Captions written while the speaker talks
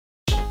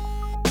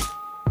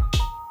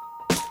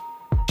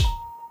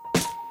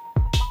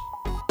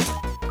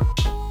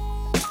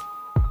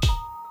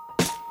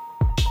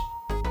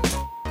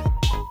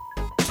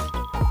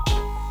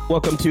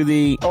Welcome to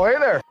the hey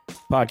there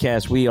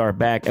podcast. We are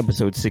back,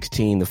 episode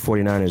 16. The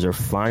 49ers are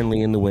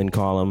finally in the win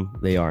column.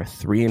 They are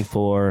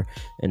 3-4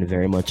 and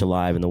very much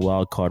alive in the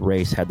wild card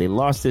race. Had they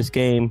lost this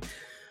game,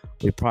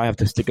 we'd probably have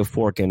to stick a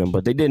fork in them,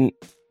 but they didn't.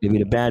 They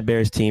beat a bad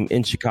Bears team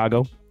in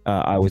Chicago.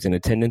 I was in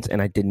attendance,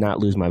 and I did not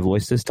lose my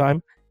voice this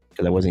time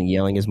because I wasn't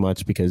yelling as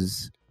much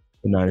because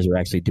the Niners are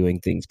actually doing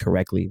things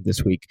correctly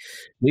this week.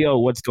 Leo,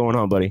 what's going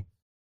on, buddy?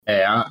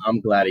 Hey,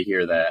 I'm glad to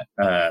hear that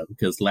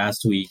because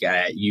last week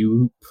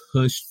you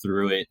pushed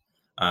through it.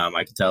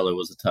 I could tell it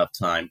was a tough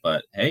time,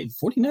 but hey,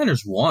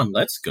 49ers won.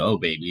 Let's go,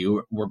 baby.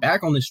 We're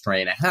back on this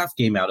train, a half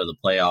game out of the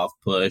playoff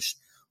push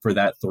for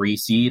that 3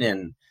 seed,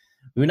 and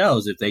who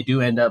knows if they do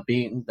end up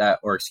being that,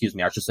 or excuse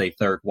me, I should say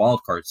third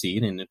wild card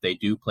seed, and if they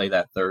do play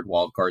that third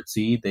wild card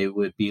seed, they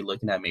would be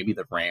looking at maybe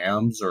the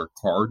Rams or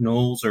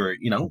Cardinals or,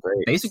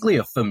 basically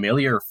a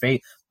familiar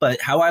face.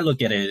 But how I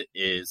look at it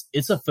is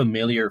it's a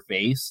familiar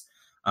face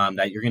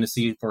that you're going to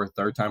see for a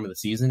third time of the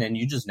season, and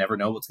you just never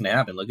know what's going to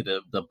happen. Look at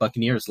the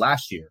Buccaneers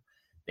last year.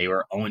 They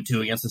were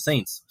 0-2 against the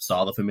Saints,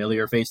 saw the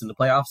familiar face in the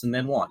playoffs, and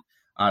then won.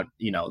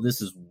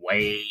 This is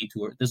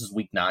this is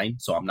week 9,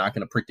 so I'm not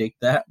going to predict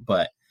that,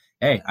 but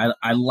hey,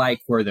 I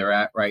like where they're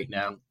at right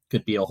now.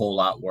 Could be a whole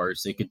lot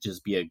worse. It could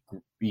just be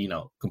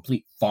a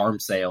complete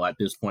farm sale at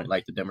this point,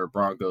 like the Denver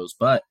Broncos,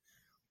 but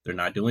they're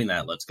not doing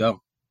that. Let's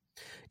go.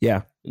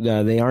 Yeah,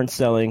 they aren't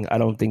selling. I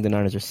don't think the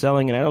Niners are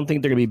selling, and I don't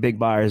think they're going to be big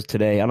buyers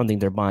today. I don't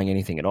think they're buying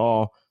anything at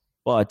all,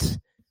 but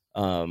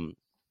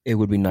it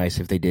would be nice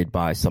if they did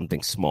buy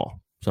something small,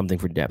 something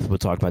for depth. We'll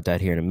talk about that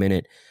here in a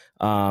minute.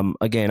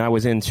 Again, I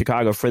was in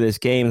Chicago for this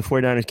game. The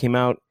 49ers came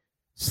out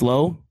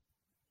slow,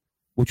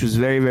 which was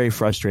very, very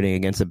frustrating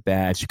against a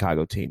bad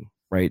Chicago team,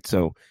 right?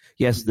 So,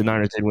 yes, the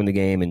Niners did win the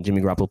game, and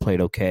Jimmy Garoppolo played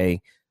okay.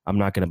 I'm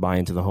not going to buy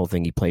into the whole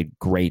thing. He played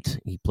great.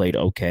 He played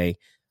okay.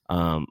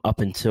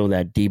 Up until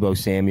that Deebo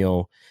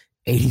Samuel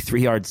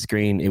 83-yard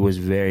screen, it was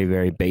very,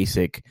 very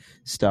basic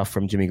stuff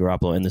from Jimmy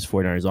Garoppolo and this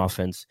 49ers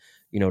offense.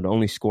 To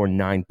only score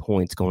 9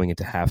 points going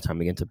into halftime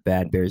against a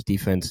bad Bears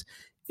defense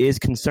is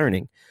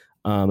concerning.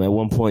 At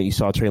one point, you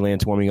saw Trey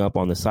Lance warming up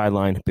on the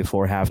sideline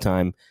before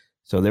halftime.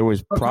 So there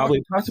was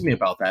probably... Talk to me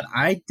about that.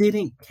 I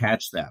didn't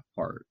catch that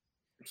part.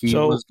 He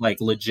was like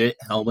legit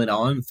helmet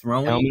on,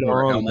 throwing,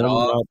 helmet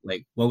off.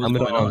 Like, what was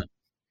going on?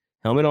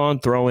 Helmet on,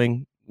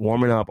 throwing,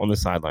 warming up on the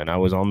sideline. I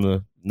was on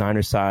the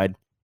Niners side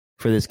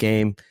for this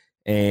game,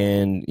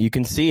 and you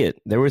can see it.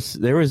 It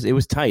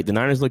was tight. The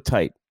Niners looked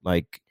tight.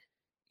 Like,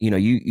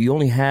 you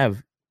only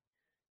have...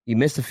 You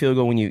missed a field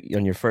goal on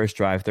your first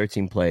drive,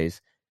 13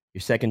 plays.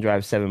 Your second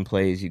drive, 7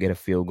 plays, you get a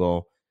field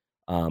goal.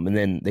 And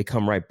then they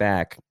come right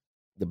back.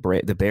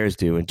 The Bears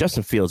do. And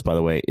Justin Fields, by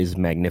the way, is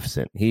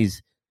magnificent.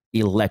 He's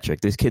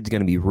electric. This kid's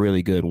going to be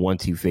really good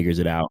once he figures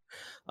it out.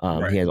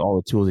 Right. He has all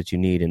the tools that you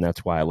need, and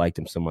that's why I liked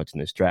him so much in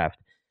this draft.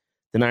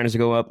 The Niners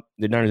go up.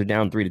 The Niners are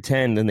down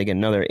 3-10. Then they get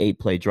another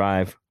 8-play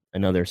drive,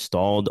 another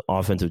stalled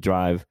offensive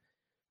drive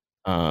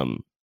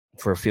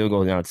for a field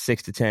goal. Now it's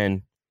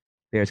 6-10.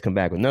 Bears come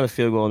back with another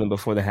field goal, and then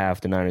before the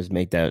half, the Niners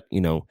make that.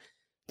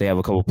 They have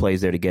a couple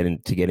plays there to get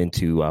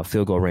into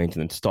field goal range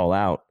and then stall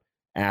out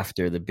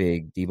after the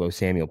big Deebo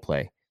Samuel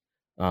play,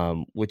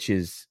 which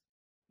is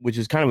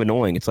kind of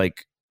annoying. It's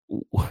like,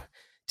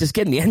 just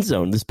get in the end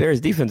zone. This Bears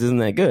defense isn't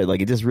that good.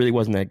 Like, it just really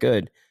wasn't that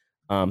good.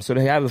 So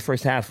to have the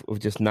first half of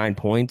just 9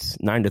 points,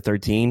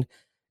 9-13,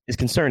 is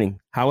concerning.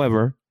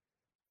 However,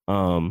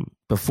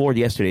 before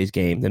yesterday's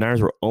game, the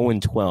Niners were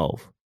 0-12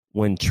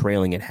 when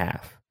trailing at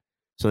half.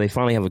 So they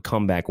finally have a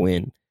comeback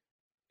win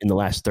in the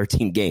last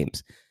 13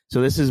 games.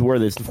 So this is where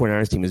this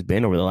 49ers team has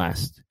been over the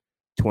last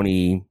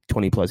 20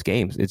 plus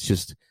games. It's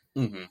just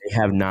they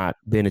have not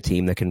been a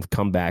team that can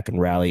come back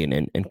and rally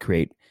and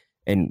create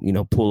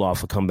and pull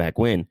off a comeback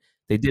win.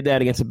 They did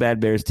that against a bad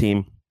Bears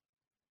team,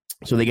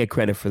 so they get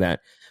credit for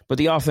that. But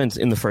the offense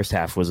in the first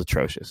half was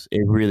atrocious.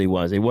 It really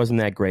was. It wasn't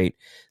that great.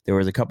 There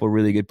was a couple of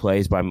really good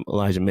plays by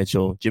Elijah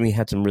Mitchell. Jimmy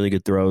had some really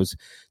good throws.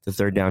 The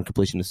third down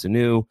completion to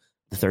Sanu,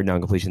 the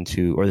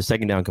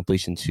second down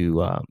completion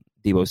to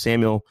Deebo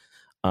Samuel.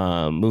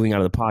 Moving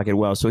out of the pocket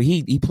well. So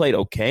he played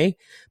okay,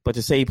 but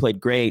to say he played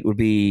great would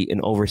be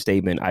an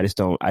overstatement. I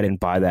didn't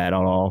buy that at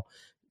all.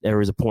 There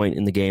was a point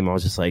in the game I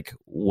was just like,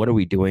 what are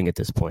we doing at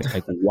this point?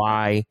 Like,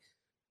 why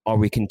are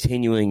we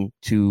continuing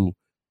to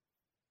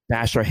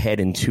bash our head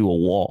into a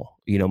wall?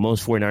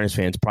 Most 49ers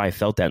fans probably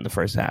felt that in the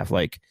first half.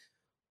 Like,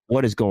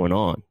 what is going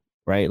on?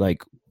 Right?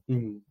 Like,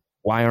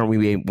 why aren't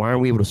we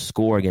able to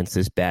score against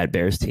this bad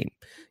Bears team?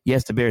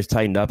 Yes, the Bears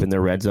tightened up in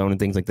their red zone and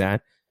things like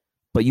that,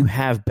 but you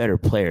have better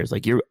players.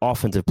 Like, your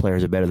offensive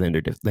players are better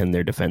than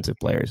their defensive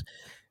players.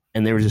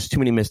 And there were just too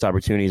many missed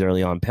opportunities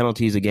early on.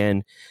 Penalties,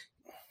 again,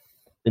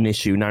 an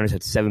issue. Niners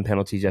had 7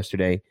 penalties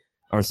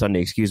on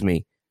Sunday, excuse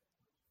me.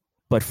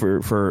 But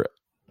for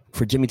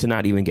Jimmy to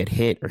not even get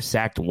hit or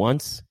sacked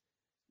once,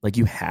 like,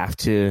 you got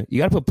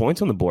to put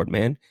points on the board,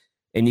 man.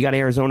 And you got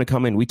Arizona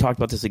come in. We've talked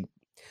about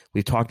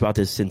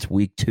this since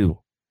week 2.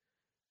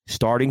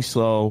 Starting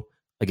slow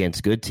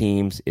against good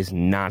teams is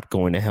not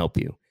going to help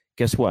you.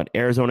 Guess what?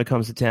 Arizona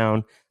comes to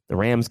town. The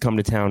Rams come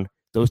to town.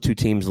 Those two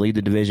teams lead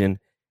the division.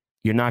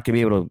 you're not going to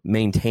be able to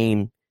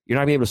maintain. You're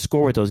not going to be able to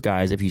score with those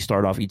guys if you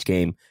start off each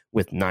game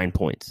with 9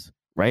 points,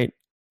 right?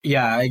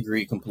 Yeah, I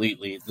agree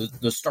completely.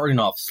 The starting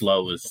off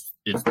slow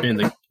it's been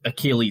the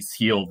Achilles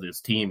heel of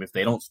this team. If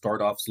they don't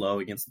start off slow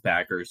against the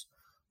Packers,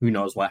 who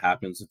knows what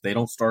happens? If they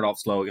don't start off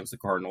slow against the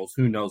Cardinals,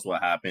 who knows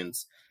what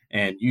happens?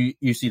 And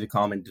you see the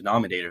common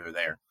denominator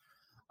there.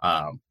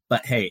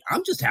 But hey,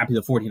 I'm just happy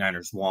the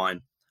 49ers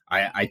won.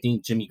 I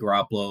think Jimmy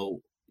Garoppolo,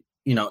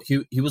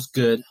 he was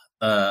good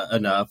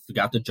enough,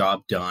 got the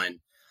job done.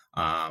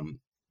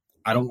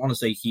 I don't want to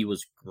say he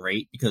was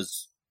great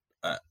because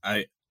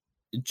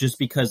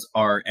because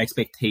our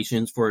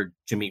expectations for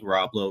Jimmy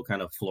Garoppolo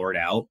kind of floored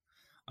out.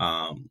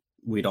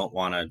 We don't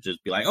want to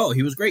just be like, oh,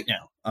 he was great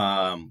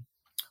now.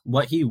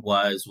 What he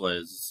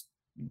was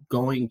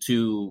going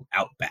to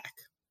Outback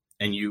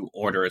and you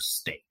order a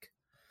steak,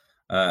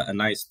 a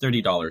nice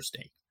 $30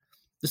 steak.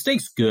 The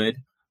steak's good.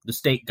 The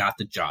steak got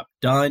the job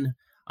done.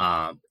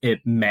 It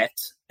met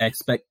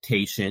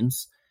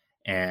expectations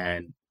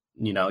and,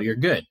 you're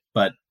good.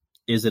 But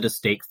is it a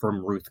steak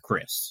from Ruth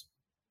Chris?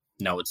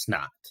 No, it's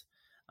not.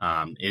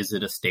 Is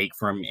it a steak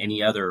from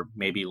any other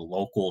maybe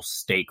local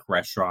steak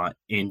restaurant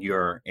in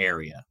your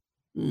area?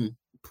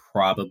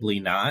 Probably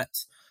not.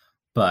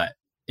 But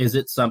is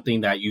it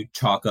something that you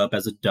chalk up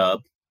as a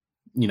dub?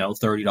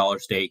 $30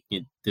 steak,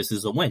 this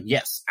is a win.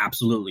 Yes,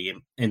 absolutely.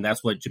 And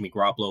that's what Jimmy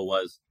Garoppolo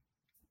was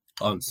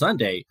on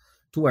Sunday,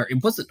 to where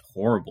it wasn't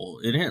horrible.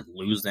 It didn't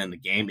lose them the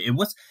game. It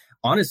was,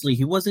 honestly,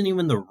 he wasn't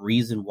even the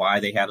reason why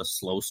they had a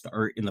slow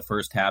start in the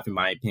first half, in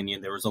my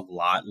opinion. There was a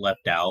lot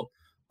left out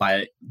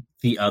by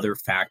the other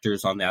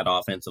factors on that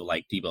offensive,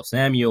 like Deebo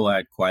Samuel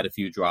had quite a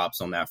few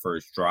drops on that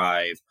first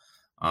drive.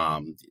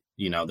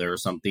 There were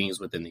some things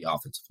within the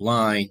offensive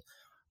line,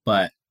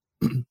 but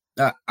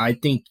I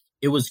think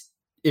it was,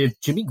 if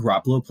Jimmy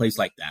Garoppolo plays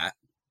like that,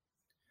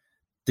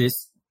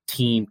 this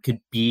team could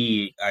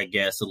be, I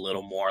guess, a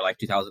little more like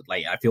 2000.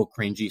 Like, I feel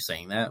cringy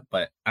saying that,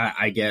 but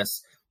I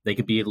guess they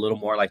could be a little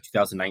more like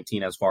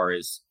 2019 as far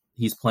as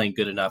he's playing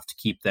good enough to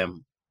keep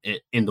them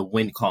in the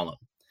win column.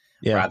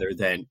 Yeah. Rather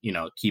than,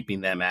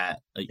 keeping them at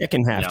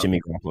second half Jimmy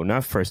Garoppolo,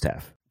 not first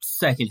half.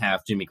 Second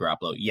half Jimmy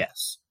Garoppolo,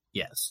 yes.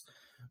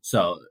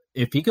 So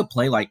if he could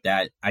play like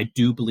that, I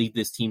do believe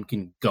this team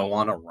can go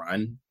on a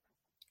run.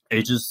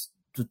 It just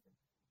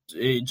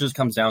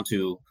comes down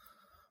to,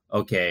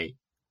 okay,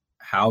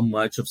 how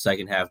much of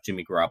second half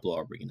Jimmy Garoppolo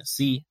are we going to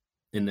see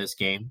in this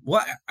game?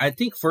 Well, I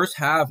think first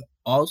half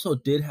also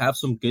did have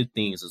some good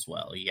things as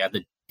well.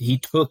 He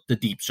took the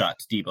deep shot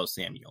to Deebo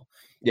Samuel.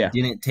 Yeah.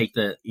 He didn't take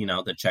the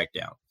check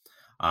down.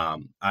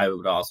 I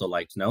would also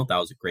like to note that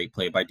was a great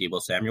play by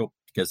Deebo Samuel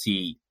because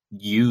he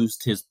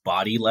used his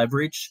body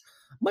leverage,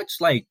 much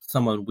like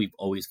someone we've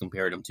always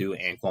compared him to,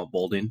 Anquan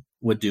Bolden,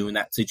 would do in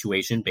that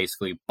situation,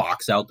 basically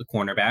box out the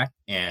cornerback,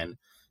 and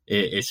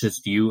it's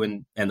just you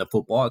and the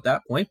football at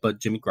that point.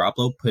 But Jimmy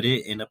Garoppolo put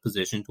it in a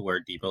position to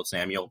where Deebo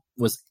Samuel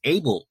was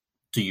able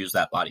to use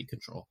that body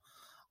control.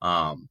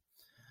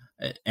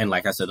 And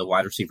like I said, the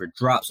wide receiver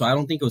dropped. So I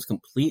don't think it was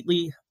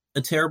completely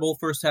a terrible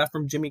first half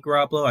from Jimmy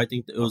Garoppolo. I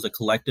think it was a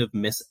collective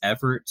miss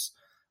efforts.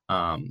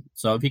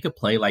 So if he could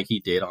play like he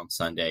did on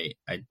Sunday,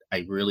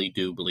 I really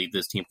do believe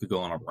this team could go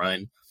on a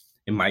run.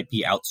 It might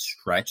be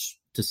outstretched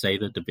to say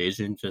the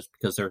division just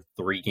because they're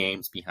 3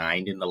 games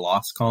behind in the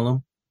loss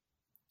column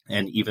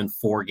and even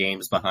 4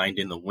 games behind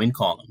in the win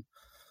column.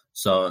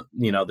 So,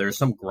 there's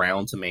some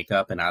ground to make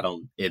up, and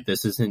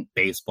this isn't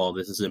baseball.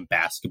 This isn't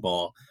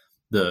basketball.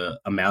 The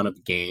amount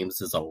of games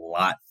is a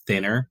lot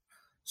thinner.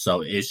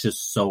 So it's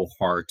just so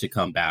hard to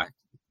come back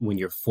when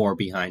you're 4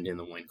 behind in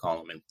the win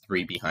column and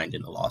 3 behind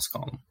in the loss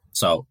column.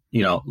 So,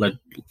 let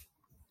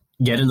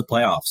get in the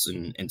playoffs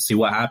and see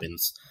what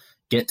happens.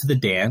 Get to the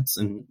dance,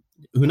 and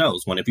who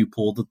knows, if you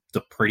pull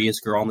the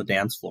prettiest girl on the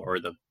dance floor, or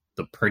the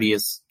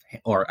prettiest,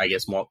 or I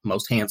guess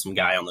most handsome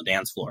guy on the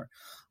dance floor,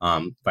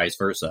 vice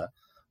versa.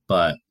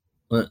 But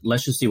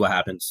let's just see what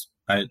happens.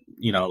 A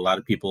lot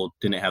of people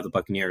didn't have the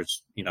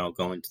Buccaneers,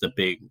 going to the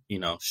big,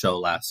 show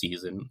last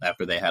season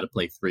after they had to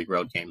play 3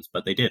 road games,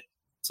 but they did.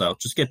 So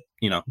just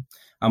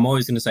I'm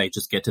always going to say,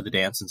 just get to the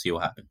dance and see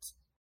what happens.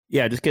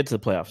 Yeah, just get to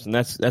the playoffs. And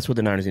that's what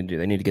the Niners need to do.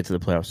 They need to get to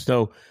the playoffs.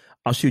 So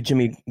I'll shoot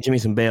Jimmy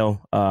some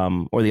bail,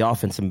 or the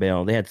offense some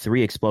bail. They had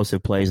 3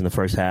 explosive plays in the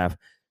first half,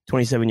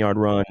 27-yard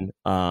run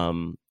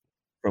from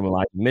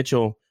Elijah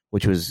Mitchell,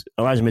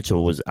 Elijah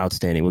Mitchell was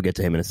outstanding. We'll get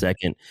to him in a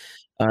second.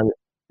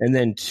 And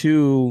then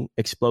 2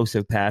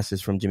 explosive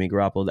passes from Jimmy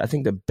Garoppolo. I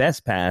think the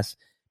best pass,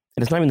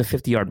 and it's not even the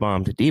 50-yard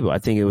bomb to Deebo. I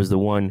think it was the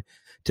one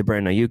to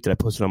Brandon Ayuk that I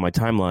posted on my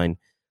timeline,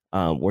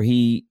 where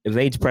he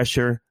evades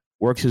pressure,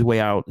 works his way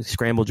out,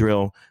 scramble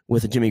drill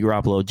with a Jimmy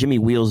Garoppolo. Jimmy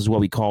Wheels is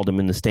what we called him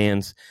in the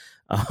stands.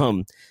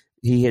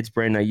 He hits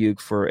Brandon Ayuk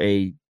for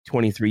a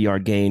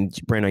 23-yard gain.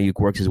 Brandon Ayuk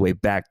works his way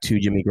back to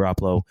Jimmy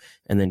Garoppolo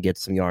and then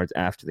gets some yards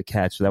after the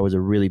catch. So that was a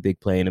really big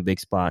play in a big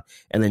spot.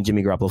 And then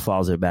Jimmy Garoppolo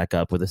follows it back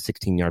up with a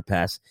 16-yard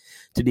pass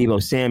to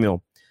Deebo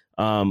Samuel.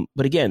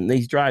 But again,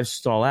 these drives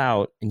stall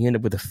out and you end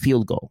up with a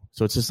field goal.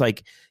 So it's just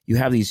like you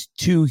have these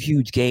 2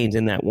 huge gains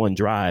in that one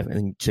drive,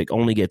 and to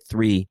only get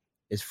 3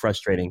 is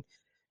frustrating.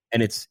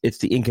 and it's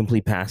the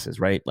incomplete passes,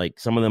 right? Like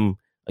some of them,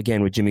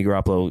 again, with Jimmy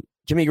Garoppolo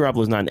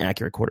is not an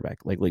accurate quarterback.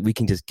 Like we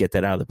can just get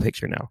that out of the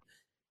picture now.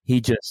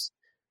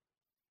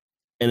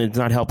 And it's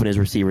not helping his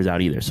receivers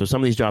out either. So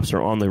some of these drops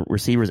are on the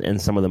receivers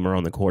and some of them are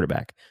on the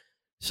quarterback.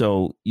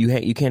 So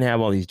you can't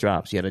have all these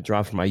drops. You had a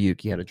drop from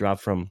Ayuk. You had a drop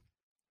from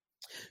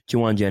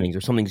Juwan Jennings,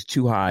 or something's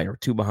too high or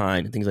too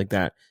behind and things like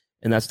that.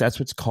 And that's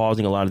what's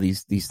causing a lot of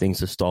these things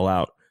to stall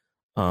out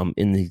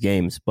in these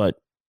games. But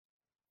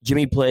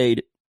Jimmy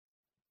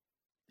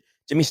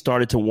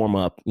started to warm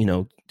up,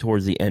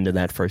 towards the end of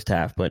that first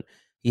half, but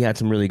he had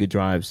some really good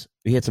drives.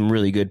 He had some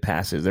really good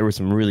passes. There were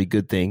some really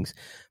good things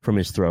from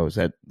his throws.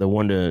 That the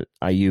one to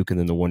Ayuk and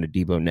then the one to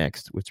Debo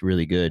next, which is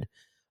really good.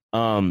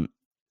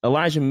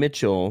 Elijah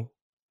Mitchell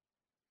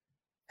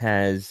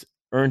has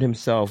earned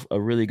himself a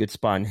really good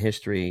spot in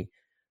history.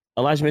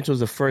 Elijah Mitchell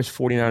is the first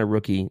 49er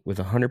rookie with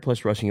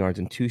 100-plus rushing yards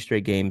in 2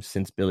 straight games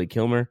since Billy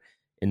Kilmer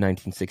in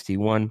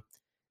 1961.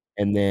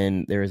 And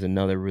then there is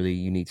another really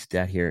unique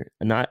stat here.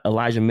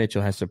 Elijah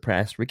Mitchell has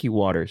surpassed Ricky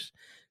Waters,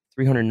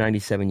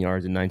 397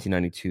 yards in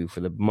 1992 for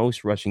the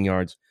most rushing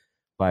yards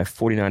by a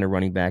 49er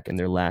running back in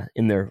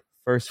their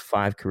first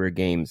 5 career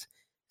games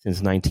since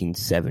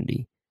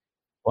 1970.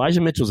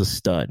 Elijah Mitchell's a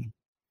stud,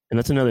 and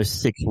that's another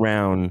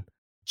 6th-round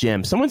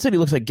gem. Someone said he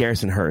looks like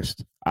Garrison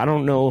Hurst. I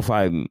don't know if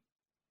I'm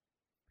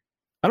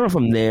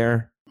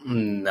there.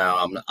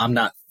 No, I'm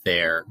not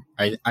there.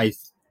 I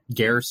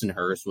Garrison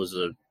Hurst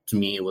to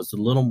me it was a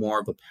little more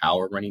of a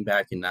power running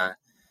back and not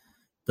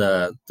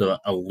the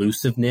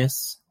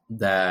elusiveness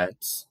that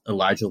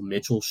Elijah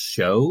Mitchell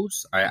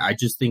shows. I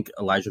just think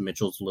Elijah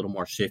Mitchell's a little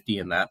more shifty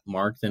in that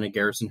mark than a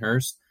Garrison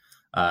Hurst.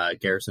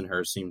 Garrison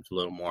Hurst seems a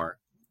little more,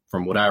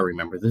 from what I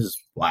remember. This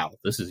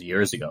is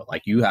years ago.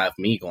 Like, you have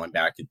me going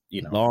back,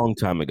 long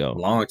time ago.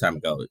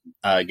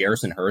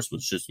 Garrison Hurst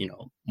was just,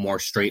 more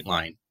straight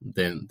line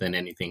than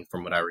anything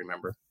from what I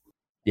remember.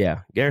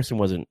 Yeah, Garrison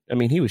wasn't. I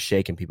mean, he was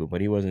shaking people,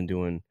 but he wasn't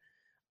doing.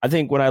 I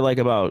think what I like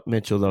about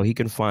Mitchell, though, he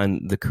can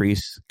find the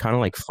crease, kind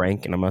of like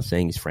Frank, and I'm not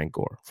saying he's Frank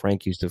Gore.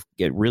 Frank used to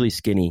get really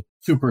skinny,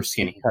 super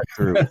skinny. Cut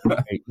through.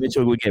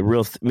 Mitchell would get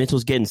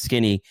Mitchell's getting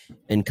skinny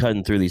and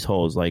cutting through these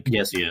holes. Like,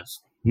 yes, he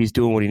is. He's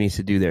doing what he needs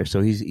to do there.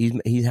 So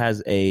he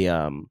has a.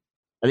 I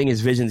think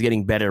his vision's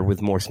getting better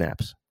with more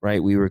snaps.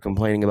 Right? We were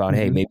complaining about,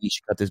 hey, maybe you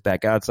should cut this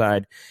back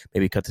outside,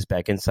 maybe cut this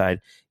back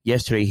inside.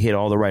 Yesterday, he hit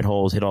all the right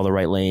holes, hit all the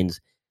right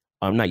lanes.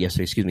 Not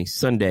yesterday, excuse me.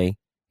 Sunday,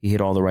 he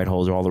hit all the right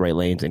holes or all the right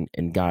lanes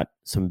and got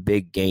some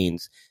big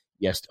gains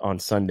on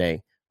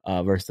Sunday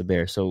versus the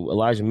Bears. So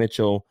Elijah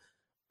Mitchell,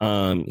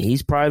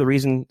 he's probably the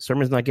reason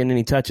Sermon's not getting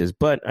any touches,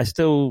 but I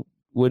still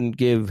wouldn't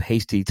give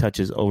hasty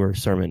touches over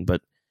Sermon,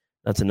 but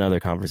that's another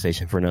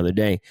conversation for another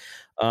day.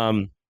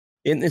 In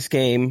this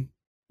game,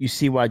 you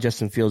see why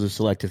Justin Fields was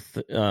selected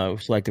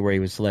where he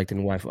was selected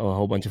and why a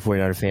whole bunch of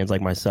 49er fans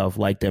like myself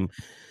liked him.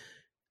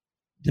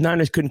 The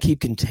Niners couldn't keep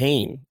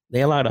contained.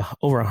 They allowed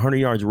over 100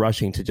 yards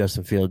rushing to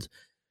Justin Fields.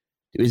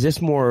 Is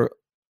this more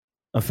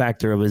a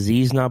factor of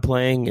Azeez not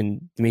playing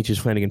and Demetrius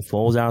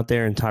Flanagan-Foles out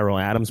there and Tyrell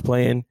Adams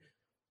playing?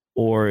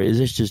 Or is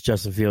this just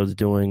Justin Fields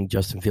doing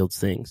Justin Fields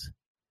things?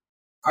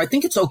 I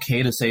think it's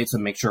okay to say it's a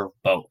mixture of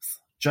both.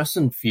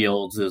 Justin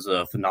Fields is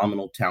a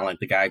phenomenal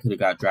talent. The guy could have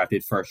got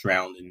drafted 1st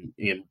round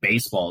in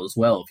baseball as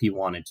well if he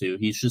wanted to.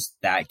 He's just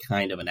that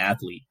kind of an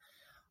athlete.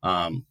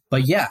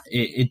 But yeah,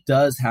 it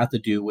does have to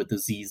do with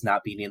Azeez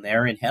not being in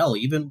there, and hell,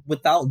 even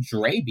without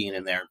Dre being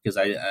in there, because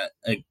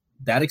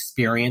that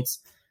experience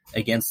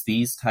against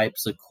these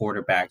types of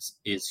quarterbacks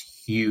is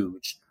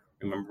huge.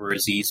 Remember,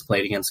 Azeez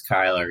played against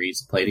Kyler,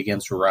 he's played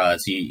against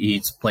Russ,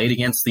 he's played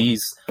against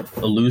these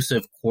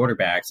elusive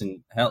quarterbacks,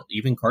 and hell,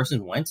 even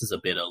Carson Wentz is a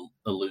bit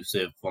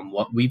elusive from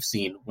what we've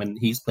seen when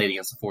he's played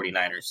against the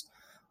 49ers.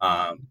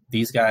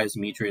 These guys,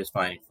 Demetrius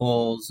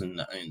Flanagan-Foles,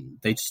 and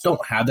they just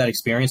don't have that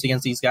experience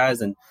against these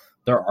guys, and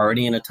they're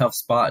already in a tough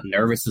spot,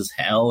 nervous as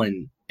hell,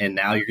 and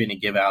now you're going to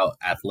give out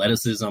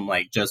athleticism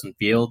like Justin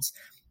Fields.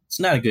 It's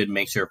not a good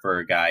mixture for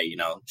a guy,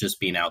 just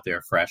being out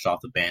there fresh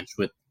off the bench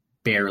with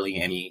barely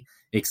any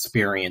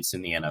experience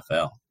in the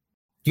NFL.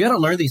 You got to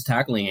learn these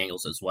tackling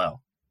angles as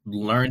well.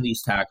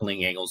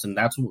 And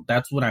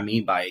that's what I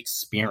mean by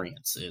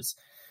experience. Is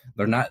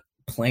they're not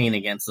playing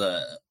against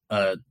a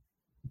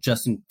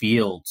Justin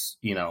Fields,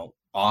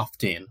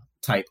 often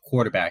type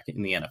quarterback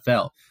in the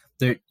NFL.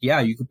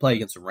 You could play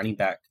against a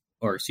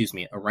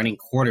running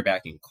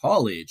quarterback in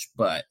college,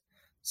 but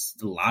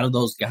a lot of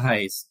those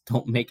guys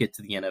don't make it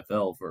to the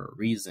NFL for a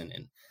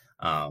reason.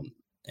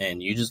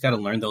 And you just got to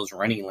learn those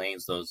running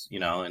lanes,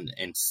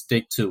 and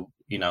stick to,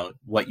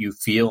 what you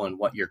feel and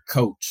what you're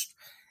coached.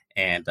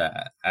 And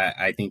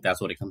I think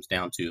that's what it comes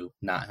down to,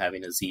 not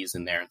having Azeez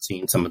in there and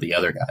seeing some of the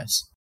other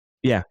guys.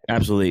 Yeah,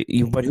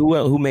 absolutely. But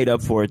who made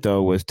up for it,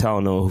 though, was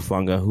Talanoa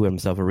Hufanga, who had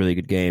himself a really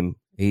good game.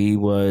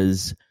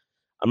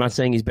 I'm not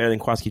saying he's better than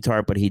Kwaski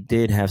Tart, but he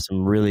did have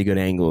some really good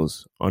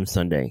angles on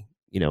Sunday,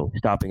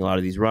 stopping a lot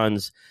of these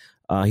runs.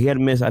 He had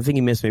missed, I think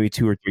he missed maybe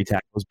 2 or 3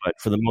 tackles, but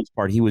for the most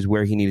part, he was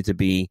where he needed to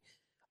be,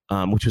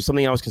 which was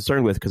something I was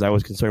concerned with because I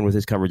was concerned with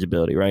his coverage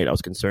ability, right? I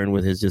was concerned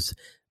with his just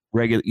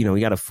regular,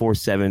 he got a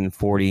 4.7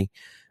 40,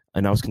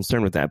 and I was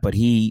concerned with that. But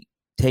he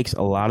takes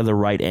a lot of the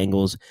right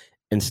angles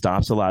and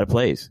stops a lot of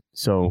plays.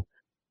 So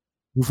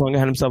Hufanga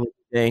had himself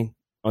a day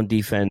on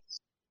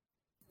defense.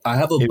 I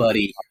have a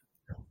buddy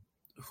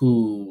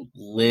who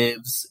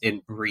lives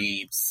and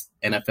breathes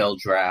NFL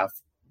draft,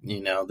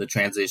 the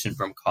transition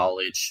from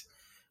college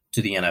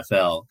to the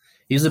NFL.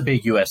 He's a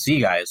big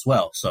USC guy as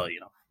well. So,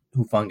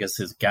 Hufanga's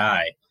his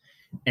guy.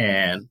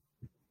 And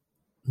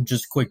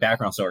just a quick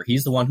background story.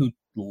 He's the one who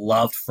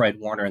loved Fred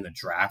Warner in the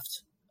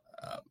draft.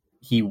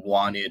 He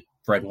wanted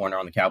Fred Warner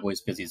on the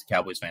Cowboys because he's a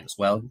Cowboys fan as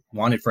well.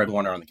 Wanted Fred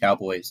Warner on the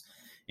Cowboys.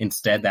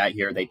 Instead, that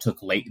year, they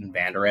took Leighton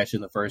Vander Esch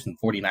in the first, and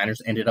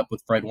 49ers ended up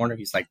with Fred Warner.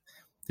 He's like,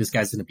 this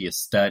guy's going to be a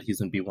stud. He's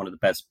going to be one of the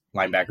best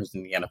linebackers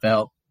in the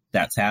NFL.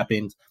 That's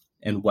happened.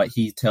 And what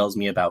he tells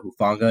me about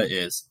Hufanga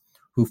is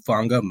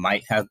Hufanga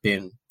might have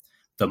been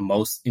the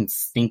most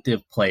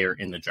instinctive player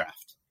in the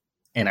draft.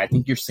 And I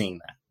think you're seeing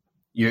that.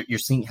 You're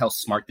seeing how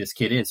smart this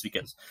kid is,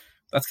 because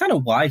that's kind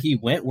of why he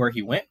went where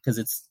he went, because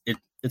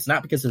it's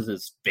not because of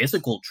his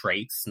physical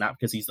traits, not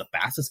because he's the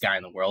fastest guy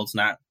in the world. It's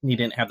not he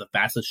didn't have the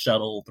fastest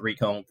shuttle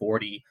 3-cone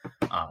 40.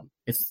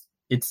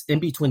 It's in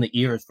between the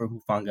ears for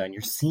Hufanga, and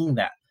you're seeing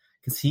that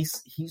because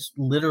he's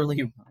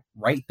literally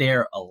right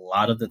there a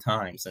lot of the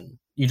times, and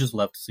you just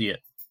love to see it.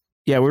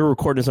 Yeah, we were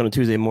recording this on a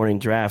Tuesday morning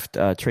draft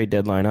trade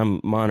deadline.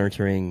 I'm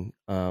monitoring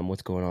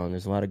what's going on.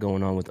 There's a lot of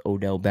going on with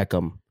Odell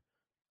Beckham.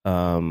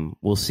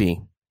 We'll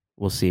see.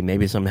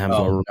 Maybe something happens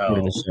while we're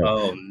recording the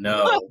show.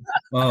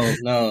 Oh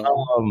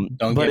no!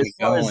 Don't get me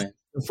going.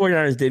 The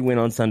 49ers did win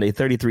on Sunday,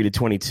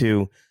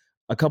 33-22.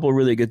 A couple of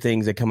really good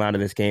things that come out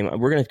of this game.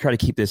 We're going to try to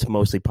keep this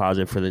mostly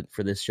positive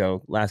for this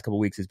show. Last couple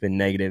of weeks has been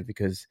negative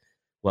because,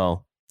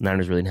 well,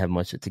 Niners really didn't have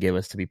much to give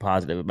us to be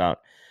positive about.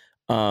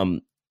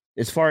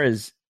 As far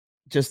as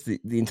just the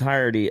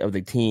entirety of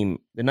the team,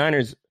 the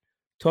Niners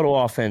total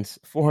offense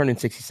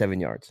 467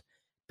 yards,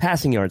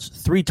 passing yards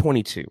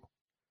 322.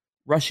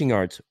 Rushing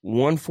yards,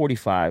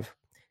 145,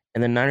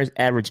 and the Niners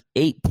averaged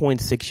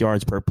 8.6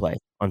 yards per play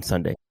on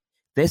Sunday.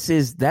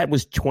 That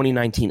was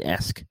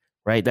 2019-esque,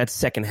 right? That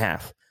second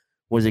half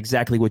was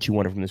exactly what you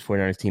wanted from this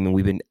 49ers team, and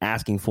we've been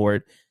asking for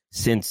it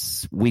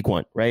since week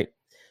one, right?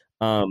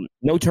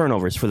 No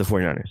turnovers for the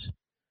 49ers.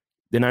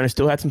 The Niners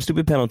still had some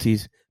stupid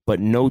penalties, but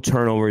no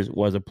turnovers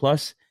was a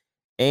plus,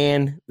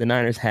 and the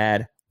Niners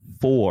had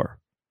four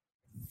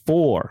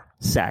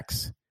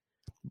sacks.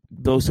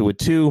 Those two with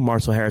 2,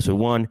 Marcel Harris with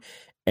 1,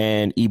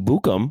 and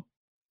Ibukum,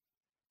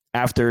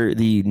 after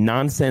the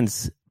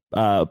nonsense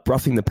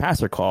roughing the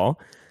passer call,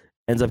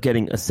 ends up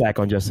getting a sack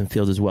on Justin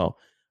Fields as well.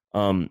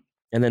 And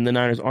then the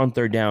Niners on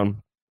third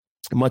down,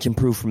 much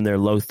improved from their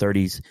low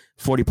 30s,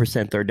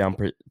 40%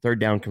 third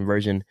down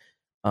conversion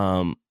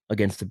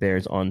against the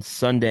Bears on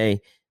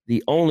Sunday.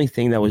 The only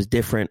thing that was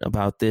different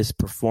about this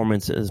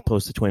performance as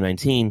opposed to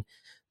 2019,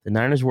 the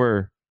Niners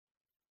were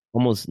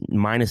almost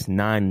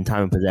 -9 in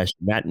time of possession.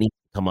 That needs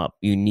to come up.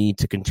 You need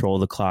to control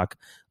the clock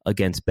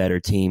against better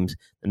teams.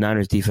 The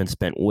Niners defense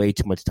spent way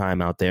too much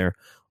time out there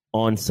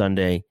on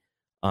Sunday.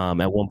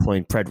 At one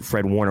point,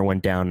 Fred Warner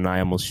went down, and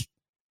I was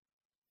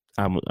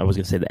going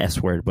to say the S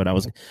word, but I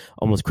was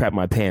almost crapped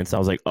my pants. I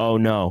was like, oh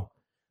no.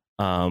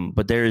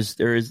 But there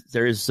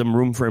is some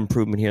room for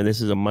improvement here.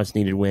 This is a much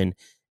needed win,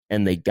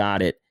 and they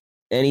got it.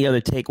 Any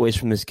other takeaways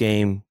from this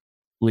game,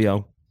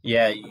 Leo?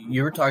 Yeah,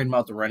 you were talking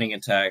about the running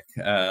attack,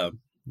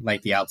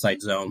 like the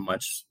outside zone,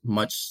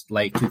 much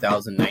like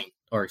 2009,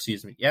 or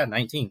excuse me,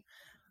 19.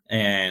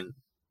 And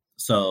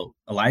so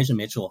Elijah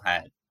Mitchell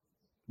had,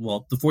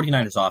 the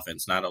 49ers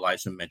offense, not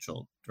Elijah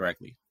Mitchell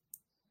directly,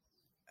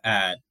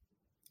 at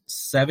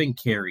 7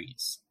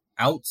 carries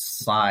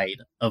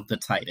outside of the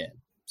tight end.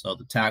 So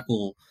the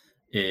tackle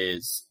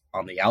is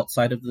on the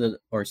outside of the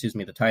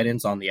tight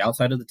end's on the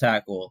outside of the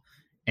tackle,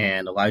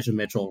 and Elijah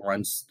Mitchell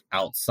runs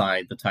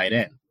outside the tight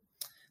end.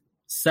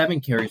 7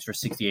 carries for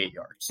 68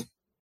 yards.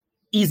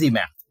 Easy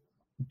math.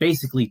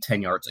 Basically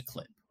 10 yards a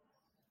clip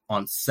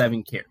on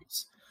 7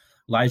 carries.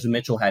 Elijah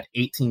Mitchell had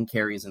 18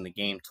 carries in the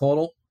game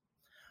total.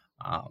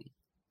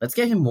 Let's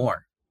get him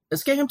more.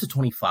 Let's get him to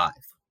 25.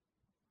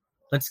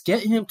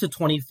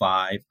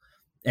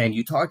 And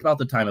you talked about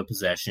the time of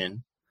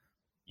possession.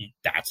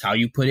 That's how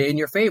you put it in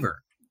your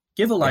favor.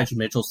 Give Elijah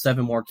Mitchell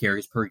 7 more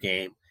carries per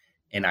game,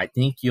 and I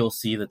think you'll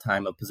see the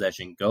time of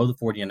possession go the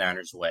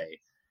 49ers'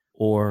 way.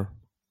 Or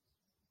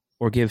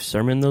give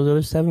Sermon those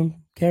other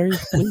 7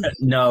 carries, please?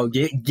 No,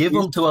 give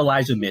them to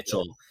Elijah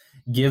Mitchell.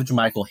 Give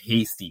Jermichael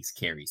Hasty's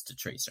carries to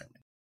Trey Sermon.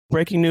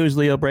 Breaking news,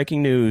 Leo.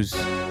 Breaking news.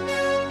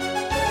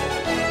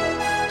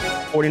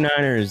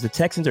 49ers. The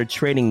Texans are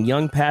trading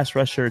young pass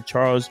rusher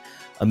Charles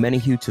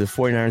Omenihu to the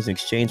 49ers in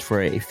exchange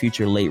for a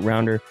future late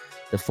rounder.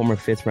 The former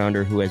 5th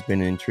rounder, who has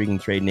been an intriguing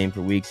trade name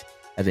for weeks,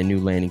 has a new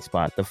landing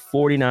spot. The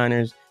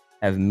 49ers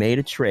have made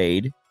a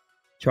trade.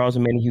 Charles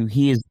Omenihu,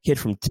 he is a kid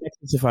from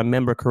Texas, if I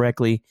remember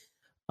correctly.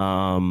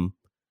 So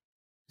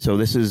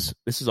this is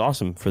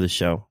awesome for the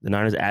show. The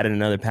Niners added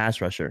another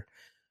pass rusher.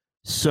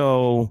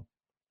 So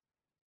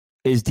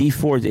is Dee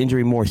Ford's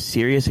injury more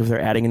serious if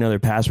they're adding another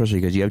pass rusher?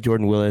 Because you have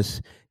Jordan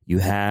Willis, you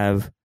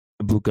have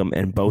Ibukum,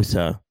 and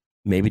Bosa,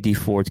 maybe D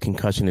Ford's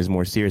concussion is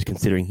more serious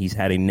considering he's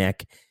had a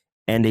neck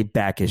and a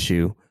back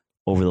issue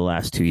over the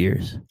last 2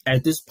 years.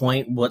 At this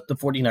point, what the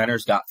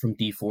 49ers got from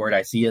D Ford,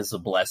 I see as a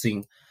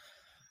blessing.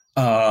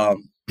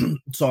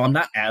 So I'm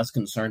not as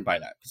concerned by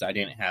that because I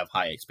didn't have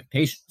high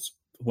expectations.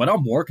 What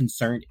I'm more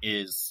concerned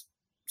is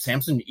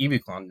Samson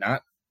Ebukam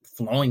not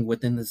flowing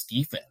within this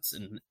defense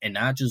and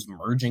not just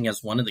merging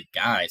as one of the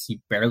guys. He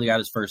barely got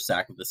his first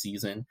sack of the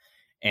season,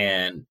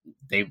 and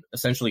they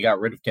essentially got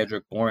rid of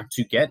Kendrick Bourne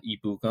to get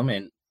Ebukam,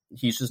 and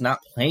he's just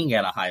not playing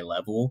at a high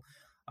level.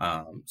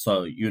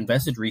 So you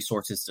invested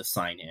resources to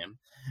sign him.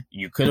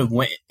 You could have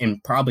went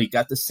and probably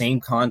got the same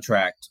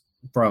contract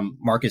from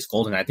Marcus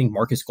Golden. I think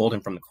Marcus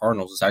Golden from the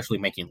Cardinals is actually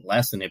making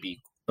less than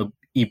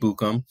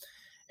Ebukam.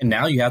 And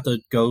now you have to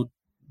go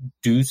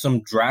do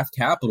some draft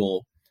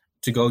capital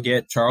to go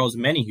get Charles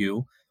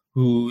Omenihu,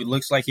 who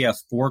looks like he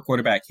has 4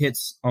 quarterback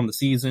hits on the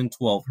season,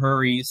 12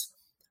 hurries,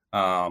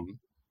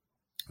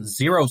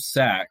 0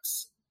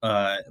 sacks.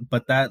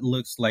 But that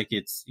looks like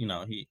it's,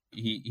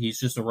 he's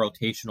just a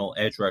rotational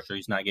edge rusher.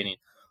 He's not getting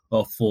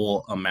a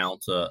full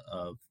amount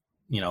of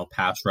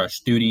pass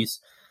rush duties.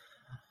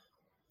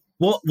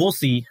 We'll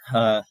see.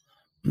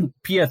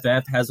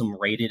 PFF has him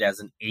rated as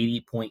an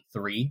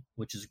 80.3,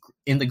 which is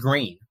in the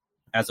green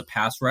as a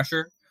pass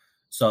rusher.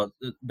 So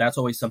that's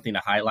always something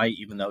to highlight,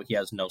 even though he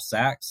has no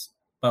sacks.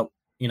 But,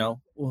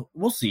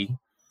 we'll see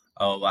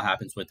what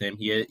happens with him.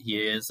 He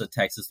is a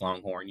Texas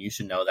Longhorn. You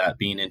should know that,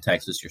 being in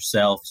Texas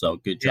yourself. So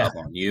good job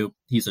on you.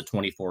 He's a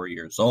 24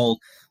 years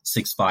old,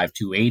 6'5",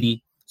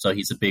 280. So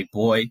he's a big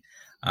boy.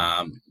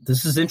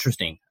 This is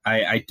interesting.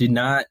 I did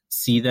not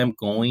see them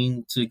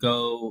going to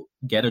go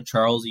get a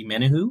Charles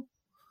Omenihu.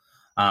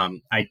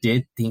 I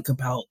did think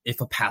about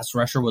if a pass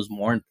rusher was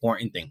more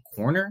important than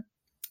corner,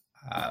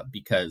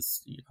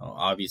 because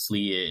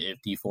obviously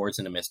if D Ford's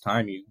in a missed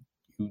time, you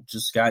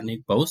just got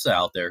Nick Bosa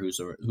out there who's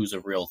a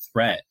real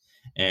threat,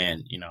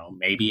 and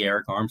maybe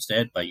Eric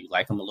Armstead, but you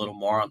like him a little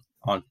more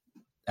on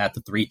at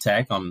the 3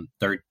 tech on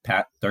third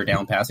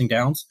down passing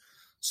downs.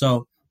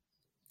 So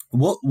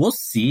we'll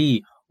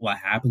see what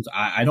happens.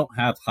 I don't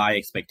have high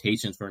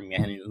expectations for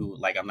Omenihu.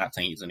 Like, I'm not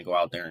saying he's going to go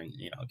out there and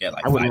get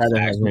like 5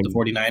 sacks with the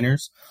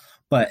 49ers,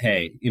 but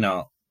hey,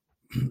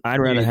 I'd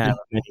rather have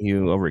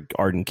Omenihu over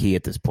Arden Key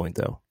at this point,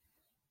 though.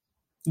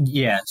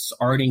 Yes,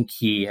 Arden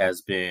Key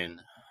has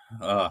been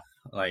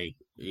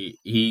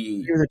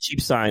he was a cheap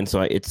sign,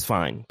 so it's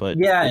fine. But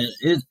yeah,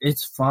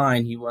 it's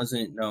fine. He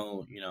wasn't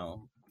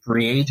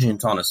free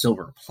agent on a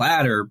silver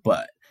platter,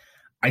 but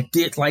I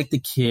did like the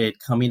kid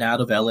coming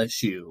out of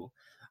LSU.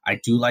 I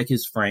do like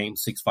his frame,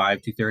 6'5",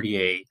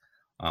 238.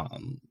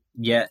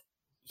 Yet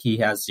he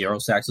has 0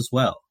 sacks as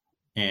well.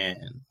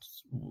 And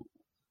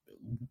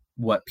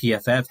what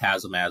PFF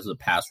has him as a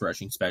pass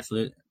rushing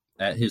specialist,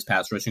 his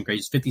pass rushing grade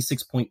is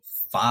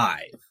 56.5.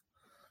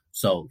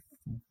 So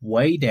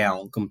way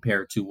down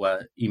compared to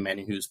what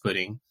Omenihu's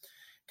putting.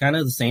 Kind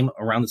of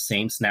around the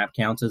same snap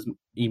counts as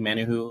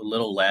Omenihu, a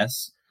little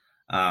less.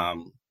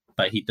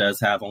 But he does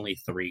have only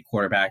 3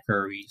 quarterback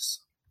hurries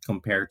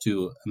compared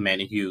to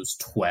Omenihu's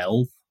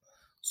 12.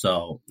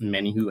 So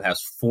Omenihu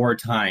has 4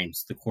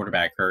 times the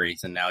quarterback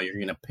hurries, and now you're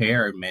going to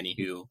pair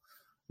Omenihu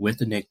with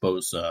the Nick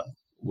Bosa,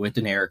 with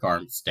an Eric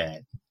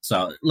Armstead.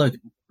 So look,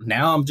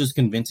 now I'm just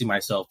convincing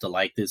myself to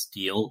like this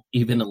deal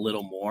even a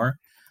little more.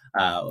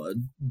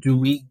 Do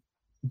we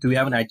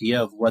have an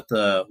idea of what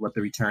the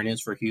return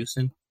is for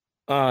Houston?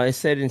 It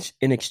said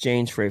in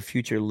exchange for a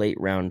future late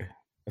rounder.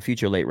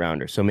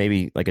 So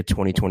maybe like a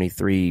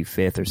 2023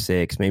 5th or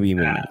 6th, maybe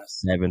even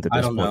 7th.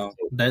 I don't know.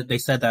 They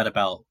said that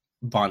about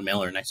Von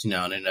Miller. Next, and it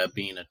ended up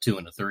being a 2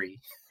 and a 3.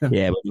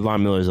 Yeah, but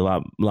Von Miller is a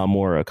lot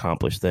more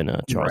accomplished than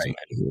Charles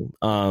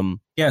Omenihu.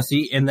 Yeah.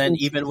 See, and then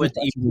even with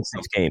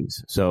 6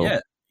 games, so yeah,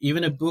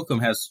 even if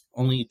Bukum has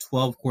only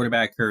 12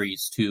 quarterback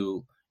hurries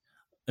to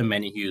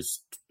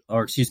Omenihu's,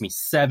 or excuse me,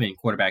 7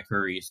 quarterback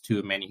hurries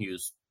to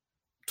Omenihu's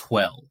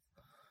 12.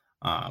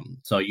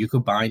 So you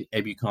combine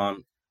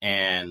Ebukam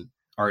and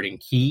Arden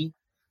Key,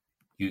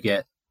 you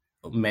get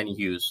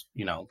Omenihu's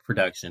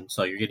production.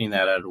 So you're getting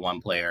that out of one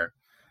player.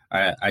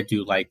 I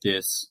do like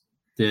this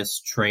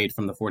trade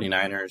from the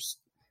 49ers.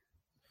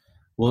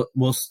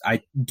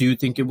 I do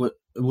think it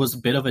was a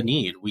bit of a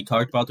need. We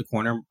talked about the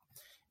corner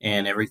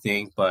and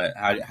everything, but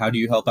how do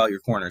you help out your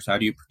corners? How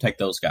do you protect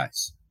those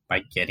guys? By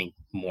getting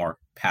more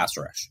pass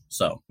rush.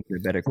 So a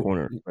better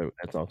corner.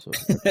 That's also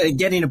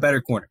getting a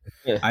better corner.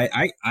 Yeah.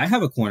 I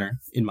have a corner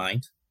in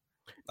mind.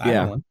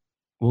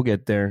 We'll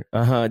get there.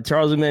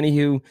 Charles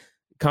Omenihu,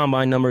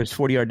 combine numbers,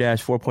 40-yard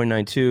dash,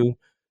 4.92.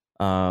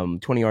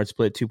 20-yard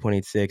split,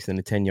 2.86, and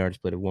a 10-yard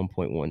split of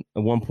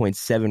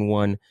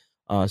 1.71.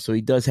 So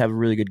he does have a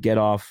really good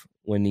get-off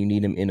when you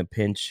need him in a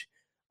pinch.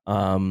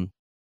 I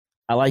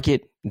like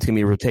it. It's going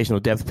to be a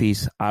rotational depth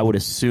piece. I would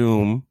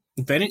assume.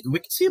 We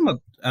could see him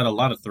at a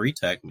lot of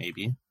 3-tech,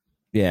 maybe.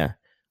 Yeah.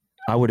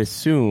 I would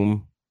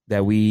assume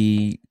that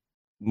we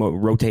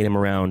rotate him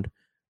around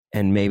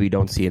and maybe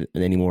don't see it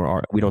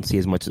anymore. We don't see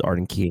as much as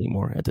Arden Key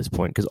anymore at this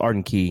point because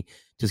Arden Key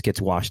just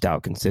gets washed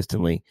out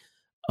consistently.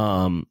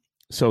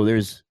 So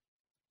there's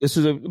this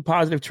is a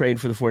positive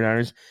trade for the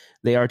 49ers.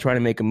 They are trying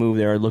to make a move.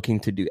 They are looking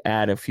to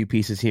add a few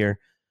pieces here.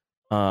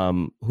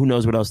 Who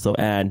knows what else they'll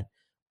add.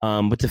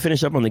 But to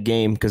finish up on the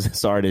game, because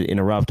sorry to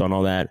interrupt on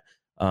all that,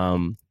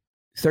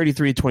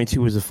 33-22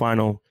 was the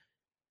final.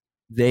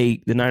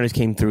 The Niners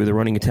came through. The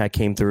running attack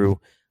came through.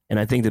 And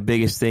I think the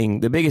biggest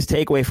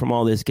takeaway from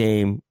all this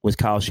game was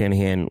Kyle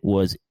Shanahan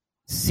was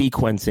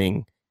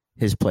sequencing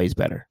his plays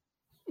better.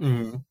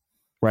 Mm-hmm.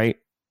 Right?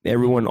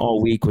 Everyone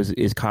all week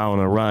is Kyle in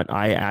a rut.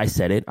 I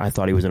said it. I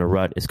thought he was in a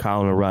rut. Is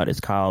Kyle in a rut? Is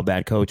Kyle a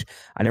bad coach?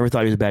 I never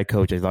thought he was a bad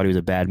coach. I thought he was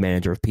a bad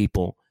manager of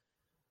people.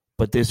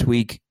 But this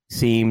week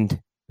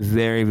seemed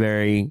very,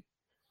 very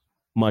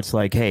much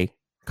like, hey,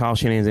 Kyle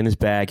Shanahan's in his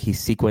bag.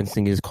 He's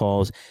sequencing his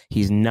calls.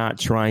 He's not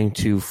trying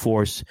to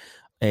force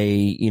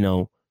a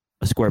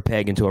square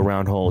peg into a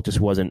round hole. It just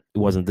wasn't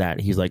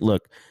that. He's like,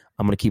 look,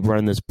 I'm going to keep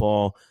running this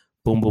ball.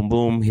 Boom, boom,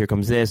 boom. Here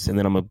comes this. And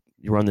then I'm going to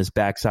run this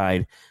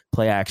backside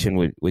play action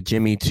with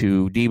Jimmy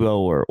to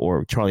Debo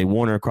or Charlie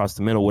Warner across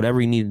the middle. Whatever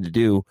he needed to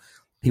do,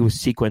 he was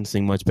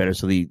sequencing much better.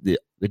 So the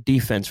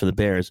defense for the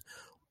Bears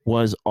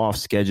was off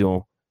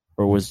schedule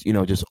or was,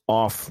 just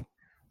off,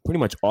 pretty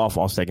much off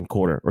all second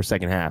quarter or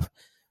second half.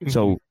 Mm-hmm.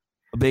 So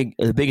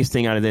the biggest